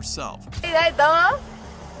responsibility herself. Is that dumb?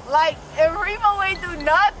 Like, if Remo ain't do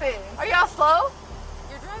nothing. Are y'all slow?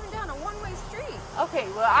 You're driving down a one-way street. Okay,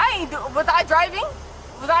 well I ain't was I driving?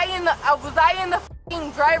 Was I in the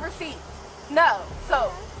f***ing driver's seat? No.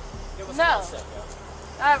 So no.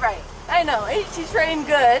 All right. I know. Ain't she trained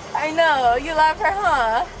good? I know. You love her,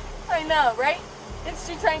 huh? I know, right?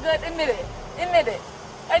 Isn't she trained good? Admit it. Admit it.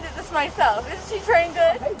 I did this myself. Isn't she trained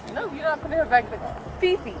good? Hey, no, you're not putting her back there.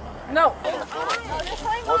 Fifi. No. No, just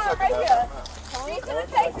hang on right here. She's gonna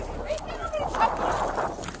take you. Ain't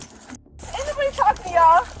nobody talking to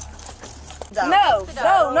y'all. No.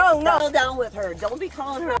 Settle down with her. Don't be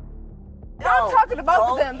calling her. I'm talking to both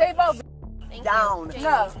of them. They both. Down. No.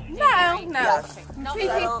 Yes. No, Fifi,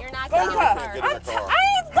 you're not getting in the car. I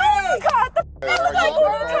ain't going in the car.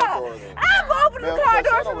 I'm opening the car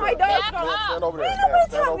door for my dog. Stand over there. Ain't nobody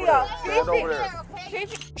Stand tell over me there. up. Stand over there.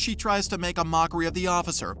 She tries to make a mockery of the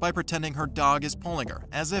officer by pretending her dog is pulling her,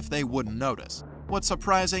 as if they wouldn't notice. What's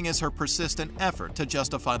surprising is her persistent effort to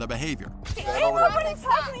justify the behavior. Ain't nobody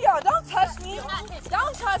touching me, y'all. Don't touch me.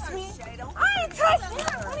 Don't touch me. I ain't touching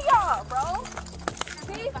none of y'all, bro.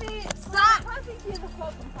 Stop. These people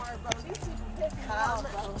piss me off,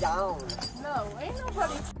 bro. Down. No, ain't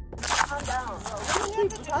nobody. Calm down, bro. You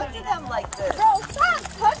keep touching them like this. Bro, stop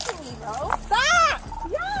touching me, bro. Stop.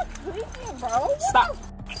 Y'all creeping, bro. Stop.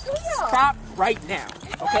 Stop right now,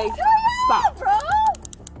 okay? Stop. Bro.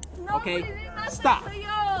 Okay? Stop.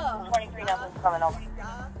 23 numbers coming over.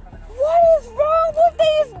 What is wrong with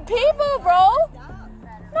these people, bro?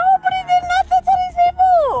 Nobody did nothing to these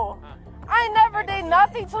people. I never did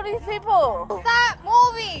nothing to these people. Stop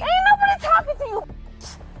moving. Ain't nobody talking to you.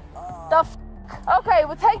 Okay,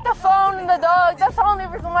 well take the phone and the dog. That's the only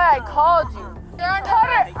reason why I called you. I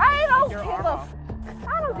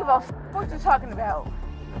don't give a what you talking about.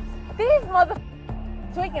 These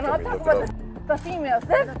tweaking. I'm talking about the females.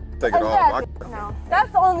 Take it off. No,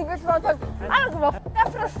 that's the only reason I'm talking. I don't give a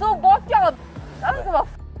That's gonna still walk y'all. I don't give a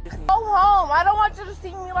Go home. I don't want you to see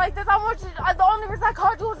me like this. I want you. The only reason I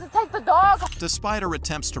called you was to take the dog. Despite her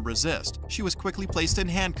attempts to resist, she was quickly placed in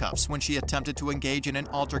handcuffs when she attempted to engage in an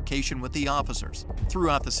altercation with the officers.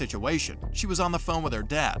 Throughout the situation, she was on the phone with her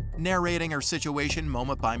dad, narrating her situation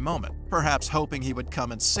moment by moment, perhaps hoping he would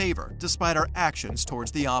come and save her, despite her actions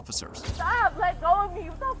towards the officers. Stop. Let go of me.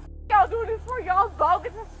 What the f y'all doing this for? Y'all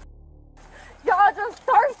bogus. Y'all just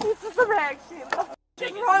thirsty for some action. What the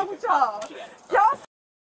f is wrong with y'all?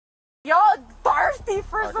 Y'all thirsty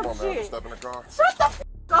for some shit. Step in the car. Shut the f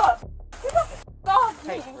up. Get the f off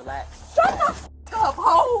me. Hey, relax. Shut the f up,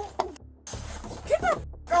 ho. Get the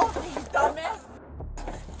f off me, you dumbass.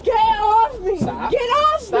 Get off me. Stop. Get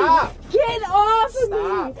off Stop. me. Get off of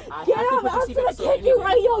Stop. me. Get off me. I'm gonna kick you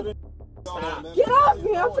right, yo. Stop. Get off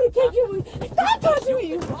me. I'm gonna kick you. Stop touching me,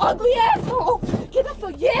 you ugly asshole. Get the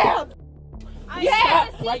fuck. Yeah. Yeah,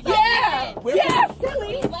 Right yeah, We're yeah, putting,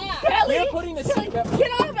 silly, We're putting the seatbelt.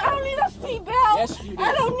 Get off! I don't need a seatbelt. Yes, you do.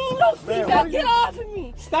 I don't need no seatbelt. Get off of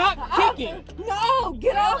me. Stop kicking. No,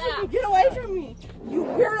 get off of me. Get away from me. You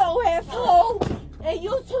weirdo asshole. And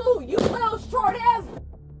you too. You little short ass.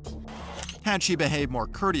 Had she behaved more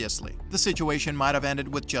courteously, the situation might have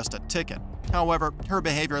ended with just a ticket. However, her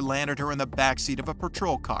behavior landed her in the backseat of a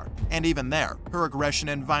patrol car, and even there, her aggression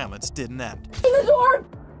and violence didn't end. Open the door.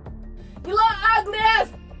 You little ugly ass.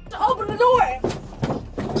 Open the door.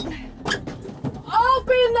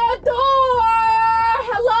 Open the door.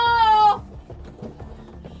 Hello.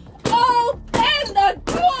 Open the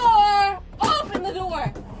door. Open the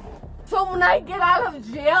door. So when I get out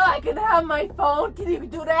of jail, I can have my phone. Can you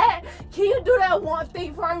do that? Can you do that one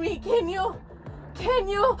thing for me? Can you? Can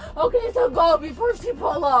you? Okay, so go before she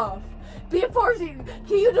pull off. Before she,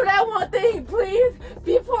 can you do that one thing, please?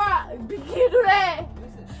 Can you do that?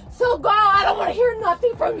 So go, I don't want to hear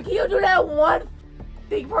nothing from you. Can you do that one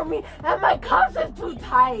thing for me? And my cuffs is too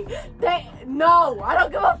tight. No, I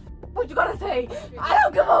don't give a what you gotta say. I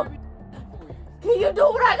don't give a. Can you do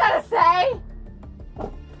what I gotta say?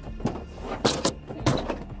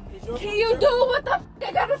 Can you do what the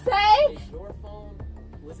I gotta say?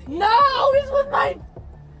 No, this was my.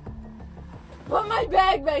 Put my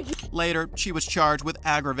bag back here. Later, she was charged with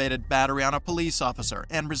aggravated battery on a police officer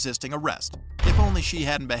and resisting arrest. If only she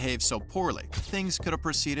hadn't behaved so poorly, things could have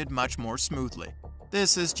proceeded much more smoothly.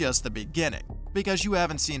 This is just the beginning, because you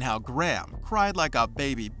haven't seen how Graham cried like a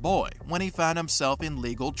baby boy when he found himself in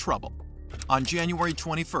legal trouble. On January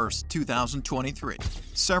 21, 2023,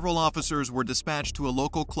 several officers were dispatched to a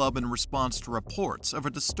local club in response to reports of a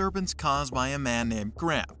disturbance caused by a man named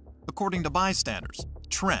Graham. According to bystanders,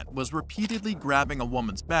 Trent was repeatedly grabbing a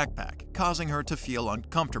woman's backpack, causing her to feel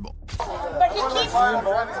uncomfortable. But he keeps grabbing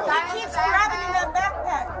in that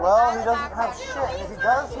backpack. Well, he doesn't have shit. If he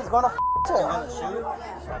does, he's gonna it.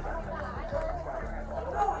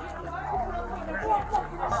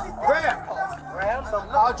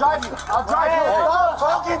 I'll drive you. I'll drive you. Stop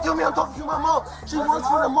talking to me. I'm talking to my mom. She works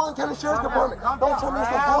for the Montgomery County Sheriff's Department. Don't tell me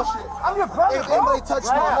some bullshit. I'm your brother. If anybody touches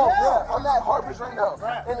my mom, I'm at Harper's right now.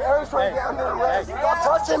 And Eric's trying to get under arrest. Stop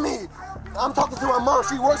touching me. I'm talking to my mom.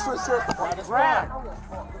 She works for the Sheriff's Department.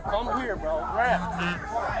 Come here, bro.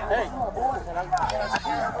 Hey.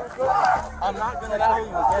 I'm not gonna kill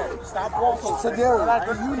you again. Stop walking.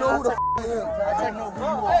 Sedarius, you know who the I am. I know who you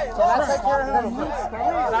are. Can I take care of him?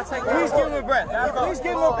 Please give him a breath. Please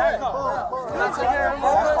give him a breath. Can I take care of him?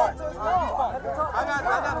 I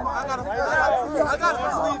got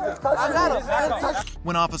to leave this. I got to.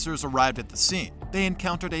 When officers arrived at the scene, they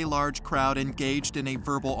encountered a large crowd engaged in a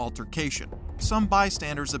verbal altercation. Some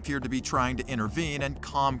bystanders appeared to be trying to intervene and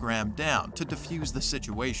calm Graham down to defuse the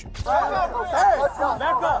situation. Back up!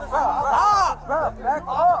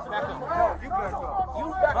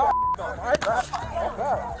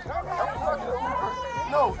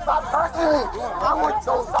 No, stop touching me! I want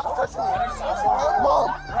to stop touching me! Mom,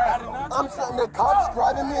 I'm sitting there, cops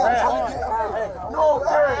grabbing me and trying to get in. No,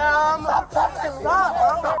 Eric, stop touching me! Stop!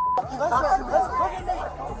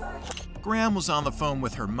 Graham was on the phone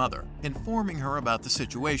with her mother, informing her about the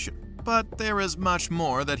situation. But there is much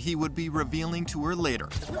more that he would be revealing to her later.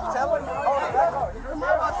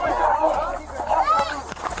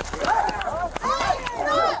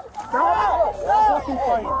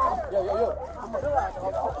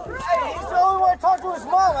 Hey, he's the only one to talk to his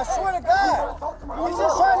mom, I swear to God. He's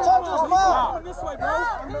just trying to talk to his mom. This way, bro.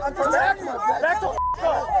 I'm just talking to him. Back the f***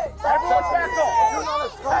 up. Everyone back up.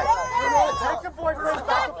 Take your boyfriend,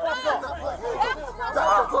 back the f*** up.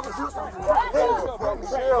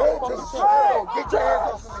 Get your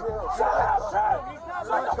hands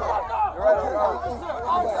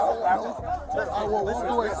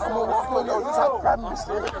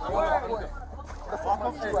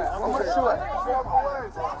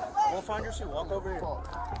We'll find your shoe. Walk over here.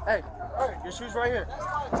 Hey, your shoe's right here.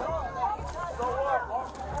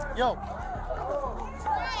 Yo.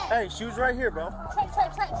 Hey, shoe's right here, bro. Trent,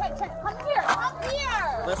 come here, come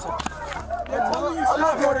here. Listen. They're telling you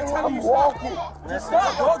stop, bro. They're telling you stop.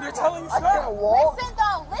 Stop, bro. They're telling you stop. Listen,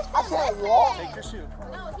 though. Listen. Take your shoe.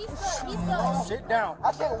 No, he's good. Sit down.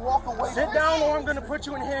 I can't walk away. Sit down or I'm going to put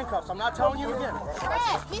you in handcuffs. I'm not telling you again. Trent,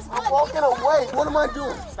 he's good. I'm walking away. What am I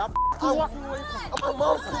doing? Stop walking away from me. My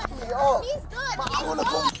mom's picking me up. He's good. I want to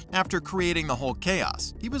go. After creating the whole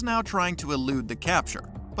chaos, he was now trying to elude the capture.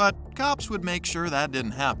 But cops would make sure that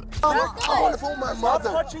didn't happen. I want to phone my mother.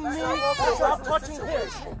 Stop touching me. Stop touching him.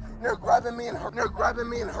 They're grabbing me and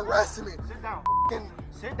harassing me. Sit down.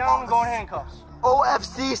 Sit down and go in handcuffs.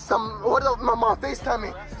 OFC, what else? My mom FaceTime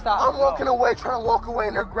me. Stop. I'm walking away, trying to walk away,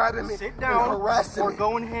 and they're grabbing me. Sit down. And harassing me. Or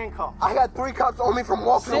go in handcuffs. I got 3 cops on me from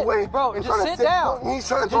walking away. Bro, and just sit down. He's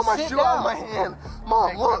trying to throw my shoe out of my hand.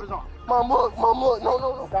 Mom, look. Mom, look.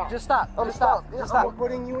 No. Just stop. Just stop. I'm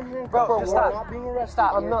putting you in handcuffs. Bro, just stop. Not being arrested.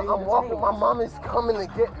 Stop. I'm walking. My mom is coming to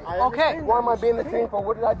get me. Okay. Why am I being detained for?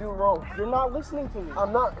 What did I do wrong? You're not listening to me.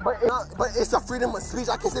 I'm not. But it's a freedom of speech.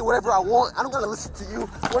 I can say whatever I want. I don't gotta listen to you.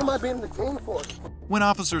 What am I being detained for? When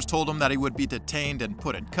officers told him that he would be detained and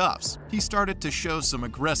put in cuffs, he started to show some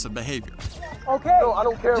aggressive behavior. Okay. No, I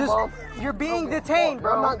don't care, Mom. You're being detained,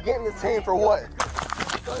 bro. I'm not getting detained for what?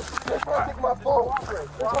 They're trying to take my phone. They're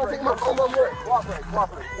trying to take my phone.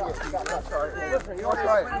 Listen, you're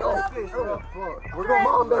right. We're going,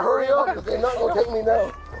 Mom, better hurry up because they're not going to take me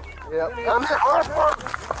now. Yeah. I'm at Hartford.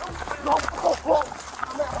 No, I'm at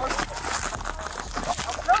Hartford.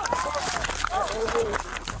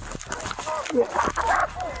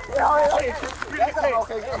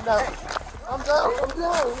 Okay, I'm down.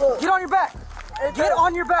 Look. Get on your back. Get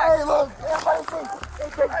on your back. Hey, look.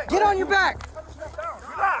 Get on your back.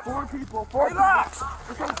 Relax. 4 people. Relax.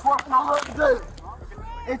 It takes 4.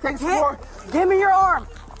 It takes 4. Give me your arm.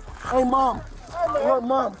 Hey, Mom. Look,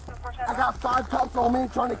 Mom. I got 5 cops on me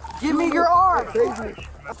trying to give me your arm. Save me.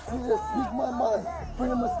 Speak my mind.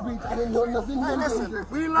 Freedom of speech. I didn't know nothing. Listen.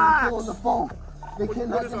 Relax. On the phone. They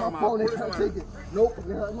cannot get my phone. They can't take it. Nope.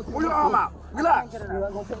 They're not going to take my phone. Relax. They're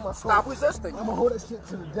not going to take my phone. Stop resisting. I'm going to hold that shit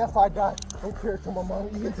to the death I die. Don't care to my mom.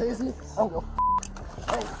 You can tase me? I don't go.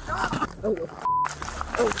 Don't go.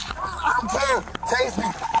 I'm saying, tase me,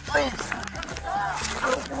 please.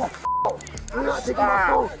 You're not taking my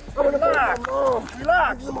phone. I'm gonna go to my mom.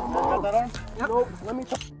 Relax. My mom. Nope. Let me.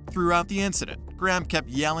 Throughout the incident, Graham kept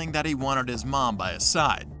yelling that he wanted his mom by his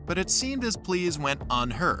side, but it seemed his pleas went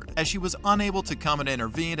unheard, as she was unable to come and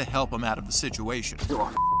intervene to help him out of the situation.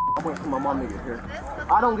 I'm waiting for my mom to get here.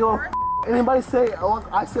 I don't give a anybody say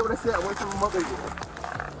I say what I said. I wait for my mother to get here.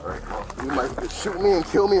 Alright, you might shoot me and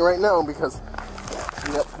kill me right now because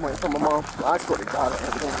yep, I'm waiting for my mom. I swear to God,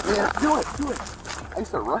 yeah, do it. I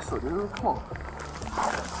used to wrestle, dude. Come on.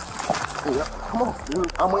 Yep, come on,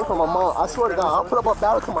 dude. I'm waiting for my mom. I swear to God, I'll put up a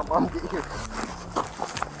battle till my mom get here.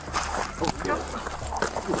 Yeah.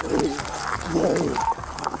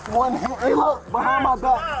 One hand, hey look, behind my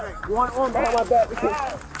back. One arm behind my back.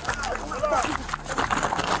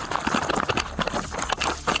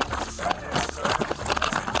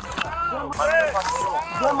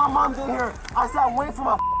 When my mom's in here, I said I'm waiting for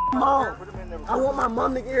my mom. I want my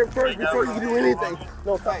mom to get here first before you can do anything.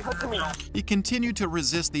 No, stop touching me. He continued to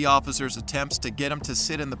resist the officer's attempts to get him to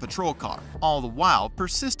sit in the patrol car, all the while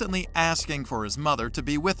persistently asking for his mother to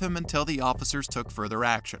be with him until the officers took further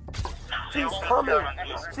action. She's coming.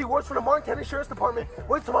 She works for the Martin County Sheriff's Department.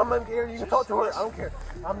 Wait till my mom gets here. You can talk to her. I don't care.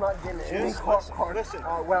 I'm not getting any car. Listen,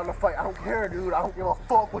 we're on the fight. I don't care, dude. I don't give a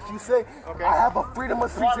fuck what you say. Okay. I have a freedom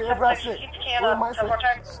of speech wherever I sit. Where am I sitting?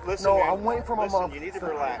 No, I'm waiting for my mom. You need to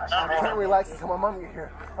relax. I can't relax until my mom gets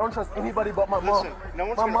here. I don't trust anybody but my mom. No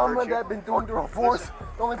one's my gonna mom hurt and you. dad been going through a divorce.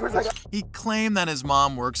 The only person I got. He claimed that his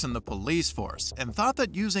mom works in the police force and thought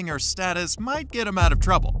that using her status might get him out of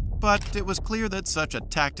trouble. But it was clear that such a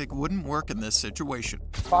tactic wouldn't work in this situation.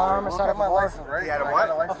 Firearm inside the bar. He had a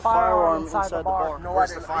what? A firearm inside the bar. No, I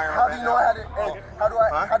didn't. How do you know I had it? Hey, how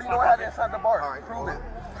do you know I had it inside the bar? Prove it.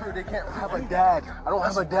 They can't have a dad. I don't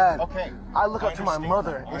have a dad. Okay. I look up to my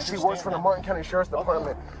mother, and she works for the Martin County Sheriff's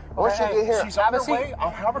Department. Once she get here, she's on her way. I'll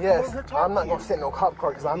have her yes, pull in her talk. I'm not gonna sit in no cop car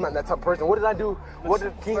because I'm not that type of person. What did I do?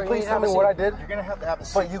 Can you please tell me what I did? You're gonna have to have a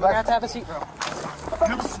seat. But you guys have to have a seat.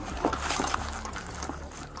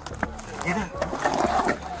 Get in.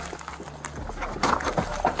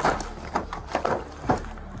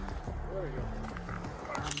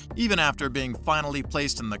 Even after being finally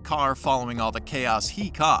placed in the car following all the chaos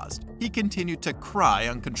he caused, he continued to cry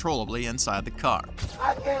uncontrollably inside the car.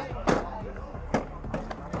 I can't.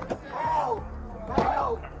 Help!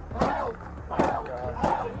 Help! Help!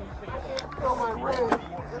 Feel my wrist.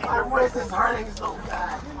 My wrist is hurting so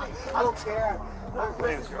bad. I don't care. My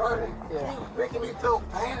wrist is hurting. He's making me feel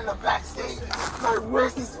pain in the back seat. My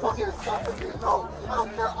wrist is fucking stopping me. No, I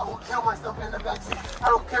don't care. I will kill myself in the back seat. I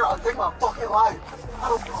don't care. I'll take my fucking life. I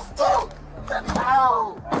don't give a fuck. Let me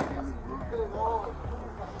out.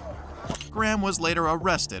 Graham was later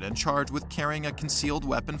arrested and charged with carrying a concealed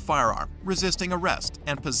weapon firearm, resisting arrest,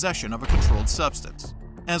 and possession of a controlled substance.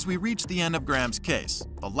 As we reach the end of Graham's case,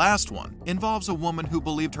 the last one involves a woman who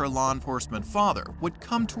believed her law enforcement father would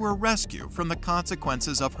come to her rescue from the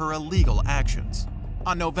consequences of her illegal actions.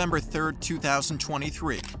 On November 3,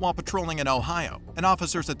 2023, while patrolling in Ohio, an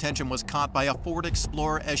officer's attention was caught by a Ford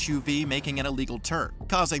Explorer SUV making an illegal turn,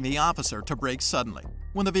 causing the officer to brake suddenly.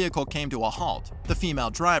 When the vehicle came to a halt, the female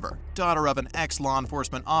driver, daughter of an ex-law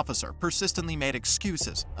enforcement officer, persistently made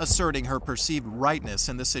excuses, asserting her perceived rightness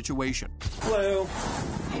in the situation. Hello.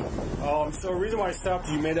 So the reason why I stopped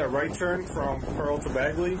you made that right turn from Pearl to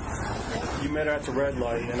Bagley. You met her at the red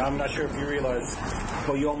light, and I'm not sure if you realized,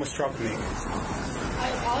 but you almost struck me. I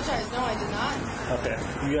apologize. No, I did not. Okay.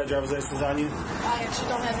 You got a driver's license on you? I actually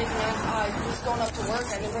don't have anything on. I was going up to work.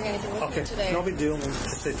 I didn't bring anything with me today. No big deal.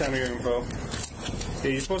 Just take time of your info. Yeah,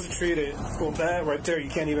 you're supposed to treat it. Well, that right there, you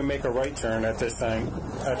can't even make a right turn at this time,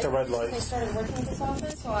 at the red light. I started working at this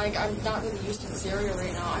office, so I'm not really used to this area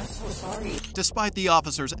right now. I'm so sorry. Despite the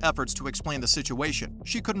officer's efforts to explain the situation,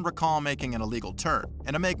 she couldn't recall making an illegal turn.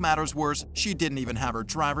 And to make matters worse, she didn't even have her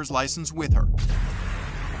driver's license with her.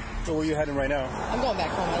 So where are you heading right now? I'm going back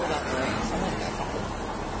home. I live out there, so I'm heading back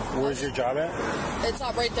home. Where's your job at? It's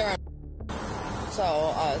not right there.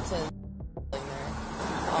 So, it's in...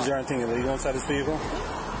 Is there anything illegal inside this vehicle?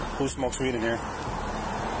 Who smokes weed in here?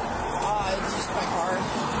 It's just my car.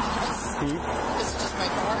 It's just my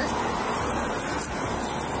car.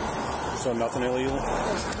 So nothing illegal?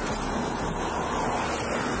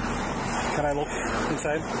 Can I look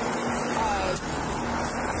inside?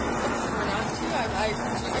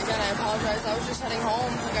 Again, I apologize. I was just heading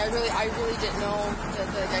home. Like I really didn't know that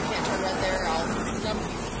I can't turn red there. I'm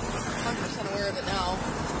 100% aware of it now.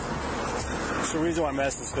 So the reason why I'm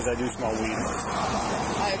asking is because I do smell weed.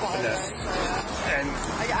 I apologize. And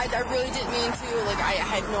I really didn't mean to. Like I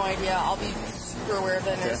had no idea. I'll be super aware of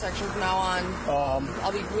the intersection from now on.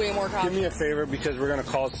 I'll be way more cautious. Do me a favor because we're gonna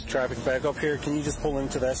cause traffic back up here. Can you just pull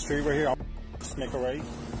into that street right here? I'll just make a right.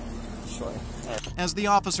 Sure. As the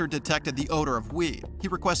officer detected the odor of weed, he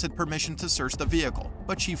requested permission to search the vehicle,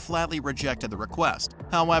 but she flatly rejected the request.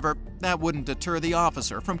 However, that wouldn't deter the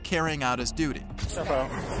officer from carrying out his duty. Step out.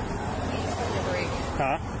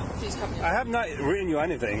 Huh? Please come here. I have not written you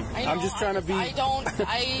anything. I know, I'm just trying to be... I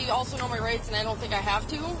also know my rights and I don't think I have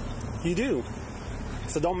to. You do.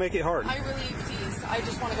 So don't make it hard. I really, please, I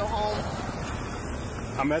just want to go home.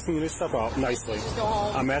 I'm asking you to step out nicely. Just go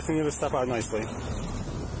home. I'm asking you to step out nicely. Can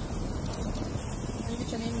you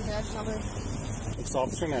get your name and badge number? It's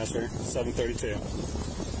Officer Nasser, 732.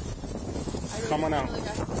 Come on out.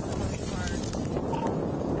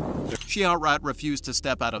 She outright refused to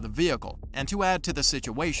step out of the vehicle, and to add to the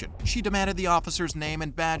situation, she demanded the officer's name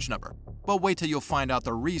and badge number. But wait till you'll find out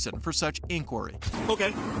the reason for such inquiry.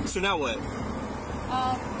 Okay, so now what?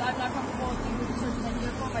 I'm not comfortable with you searching my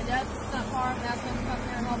vehicle. My dad's not far. I'm asking him to come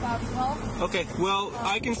here and help out as well. Okay, well,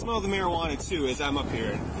 I can smell the marijuana too as I'm up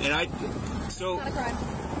here. And It's not a crime.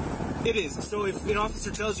 It is. So if an officer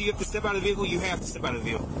tells you you have to step out of the vehicle, you have to step out of the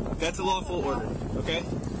vehicle. That's a lawful order, okay?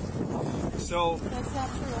 So That's not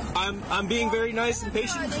true. I'm being very nice and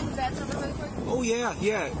patient. Name and badge number really quick? Oh yeah.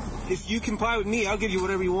 If you comply with me, I'll give you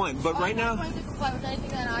whatever you want. But right now, I'm not going to comply with anything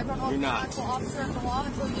that I don't know if You're you're an not. actual officer of the law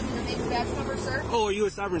until you give me your name and badge number, sir. oh, are you a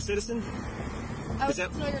sovereign citizen? I would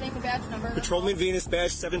like to know your name and badge number. Patrolman Venus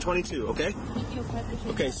badge 722, okay? Thank you. I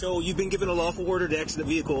appreciate Okay, it. so you've been given a lawful order to exit the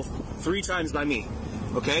vehicle 3 times by me,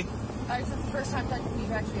 okay? This is the first time that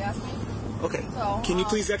you've actually asked me. Okay. So, Can you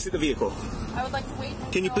please exit the vehicle? I would like to wait.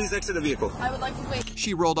 Can you please exit the vehicle? I would like to wait.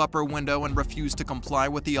 She rolled up her window and refused to comply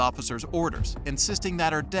with the officer's orders, insisting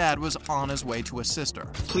that her dad was on his way to assist her.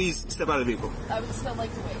 Please step out of the vehicle. I would still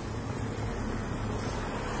like to wait.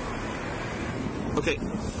 Okay.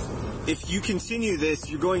 If you continue this,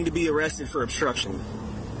 you're going to be arrested for obstruction.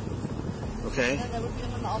 Okay? And that would be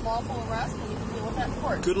an unlawful arrest, and you can deal with that in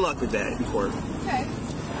court. Good luck with that in court. Okay.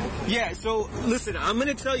 Yeah, so listen, I'm going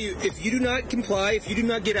to tell you, if you do not comply, if you do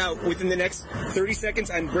not get out within the next 30 seconds,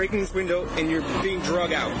 I'm breaking this window and you're being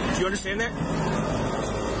drug out. Do you understand that?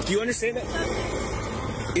 Do you understand that?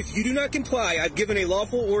 If you do not comply, I've given a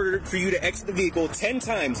lawful order for you to exit the vehicle 10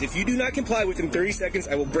 times. If you do not comply within 30 seconds,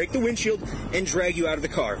 I will break the windshield and drag you out of the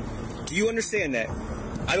car. Do you understand that?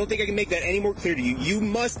 I don't think I can make that any more clear to you. You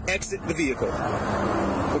must exit the vehicle.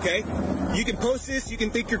 Okay? You can post this, you can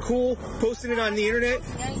think you're cool, posting it on the internet.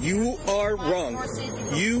 You are wrong.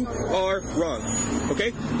 You are wrong.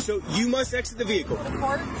 Okay? So you must exit the vehicle.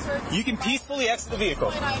 You can peacefully exit the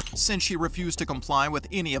vehicle. Since she refused to comply with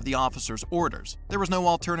any of the officer's orders, there was no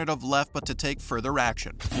alternative left but to take further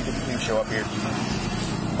action. You can please show up here.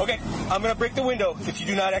 Okay, I'm going to break the window if you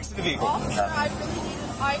do not exit the vehicle. Officer,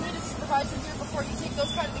 I need a supervisor here before you take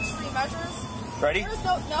those kind of extreme measures. Ready? There's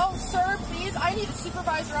no, sir, please. I need a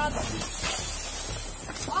supervisor on the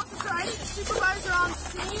scene. Officer, I need a supervisor on the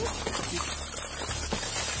scene.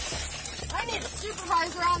 I need a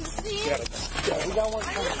supervisor on the scene. Yeah, we got one.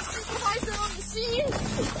 I need a supervisor on the scene.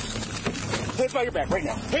 Hands behind your back right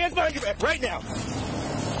now. Hands behind your back right now.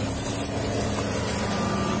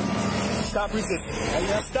 Stop resisting.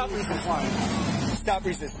 Stop resisting. Stop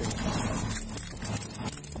resisting.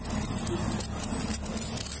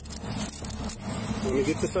 Let me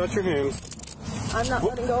get this out your hands. I'm not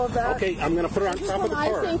letting go of that. Okay, I'm going to put it on top of the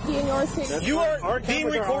car. My safety and your safety. You are being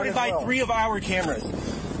recorded by 3 of our cameras.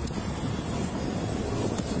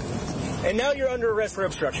 And now you're under arrest for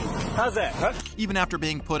obstruction. How's that, huh? Even after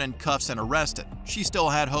being put in cuffs and arrested, she still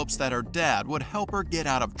had hopes that her dad would help her get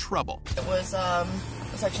out of trouble. It was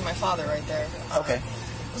actually my father right there. Okay.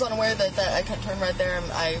 I was unaware that I couldn't turn right there.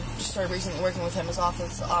 I just started recently working with him in his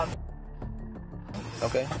office.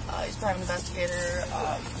 Okay. He's a private investigator.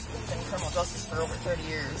 He's been in criminal justice for over 30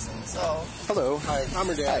 years, and so. Hello. Hi. I'm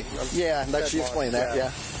her dad. Yeah, let you explain that. Yeah.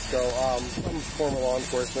 So I'm former law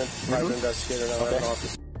enforcement, private investigator, and I have an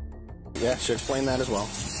office. Yeah, should explain that as well.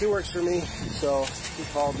 She works for me, so he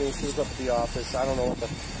called me. She was up at the office. I don't know what the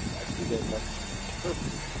heck she did, but her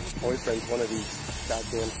boyfriend's one of these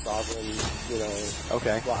goddamn sovereign, you know.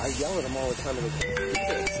 Okay. Well, I yell at him all the time.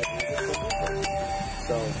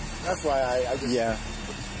 So that's why I just. Yeah.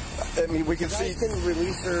 I mean, we can if see. you guys can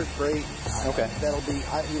release her, great. Okay. That'll be,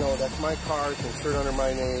 that's my car. It's insured under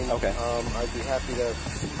my name. Okay. I'd be happy to,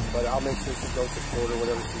 but I'll make sure she goes to court or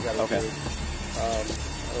whatever she's got to Okay. do. I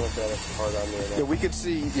don't know if that's hard on there. Yeah, we could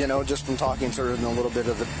see, just from talking to her in a little bit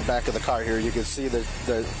of the back of the car here, you could see the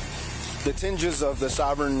tinges of the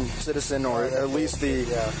sovereign citizen, or at least the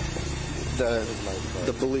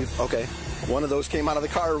belief. Okay, one of those came out of the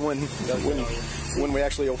car when we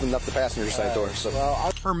actually opened up the passenger side door. So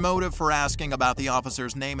her motive for asking about the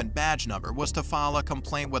officer's name and badge number was to file a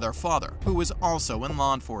complaint with her father, who was also in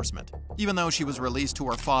law enforcement. Even though she was released to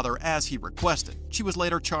her father as he requested, she was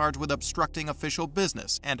later charged with obstructing official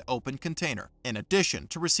business and open container, in addition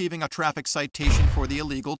to receiving a traffic citation for the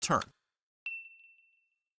illegal turn.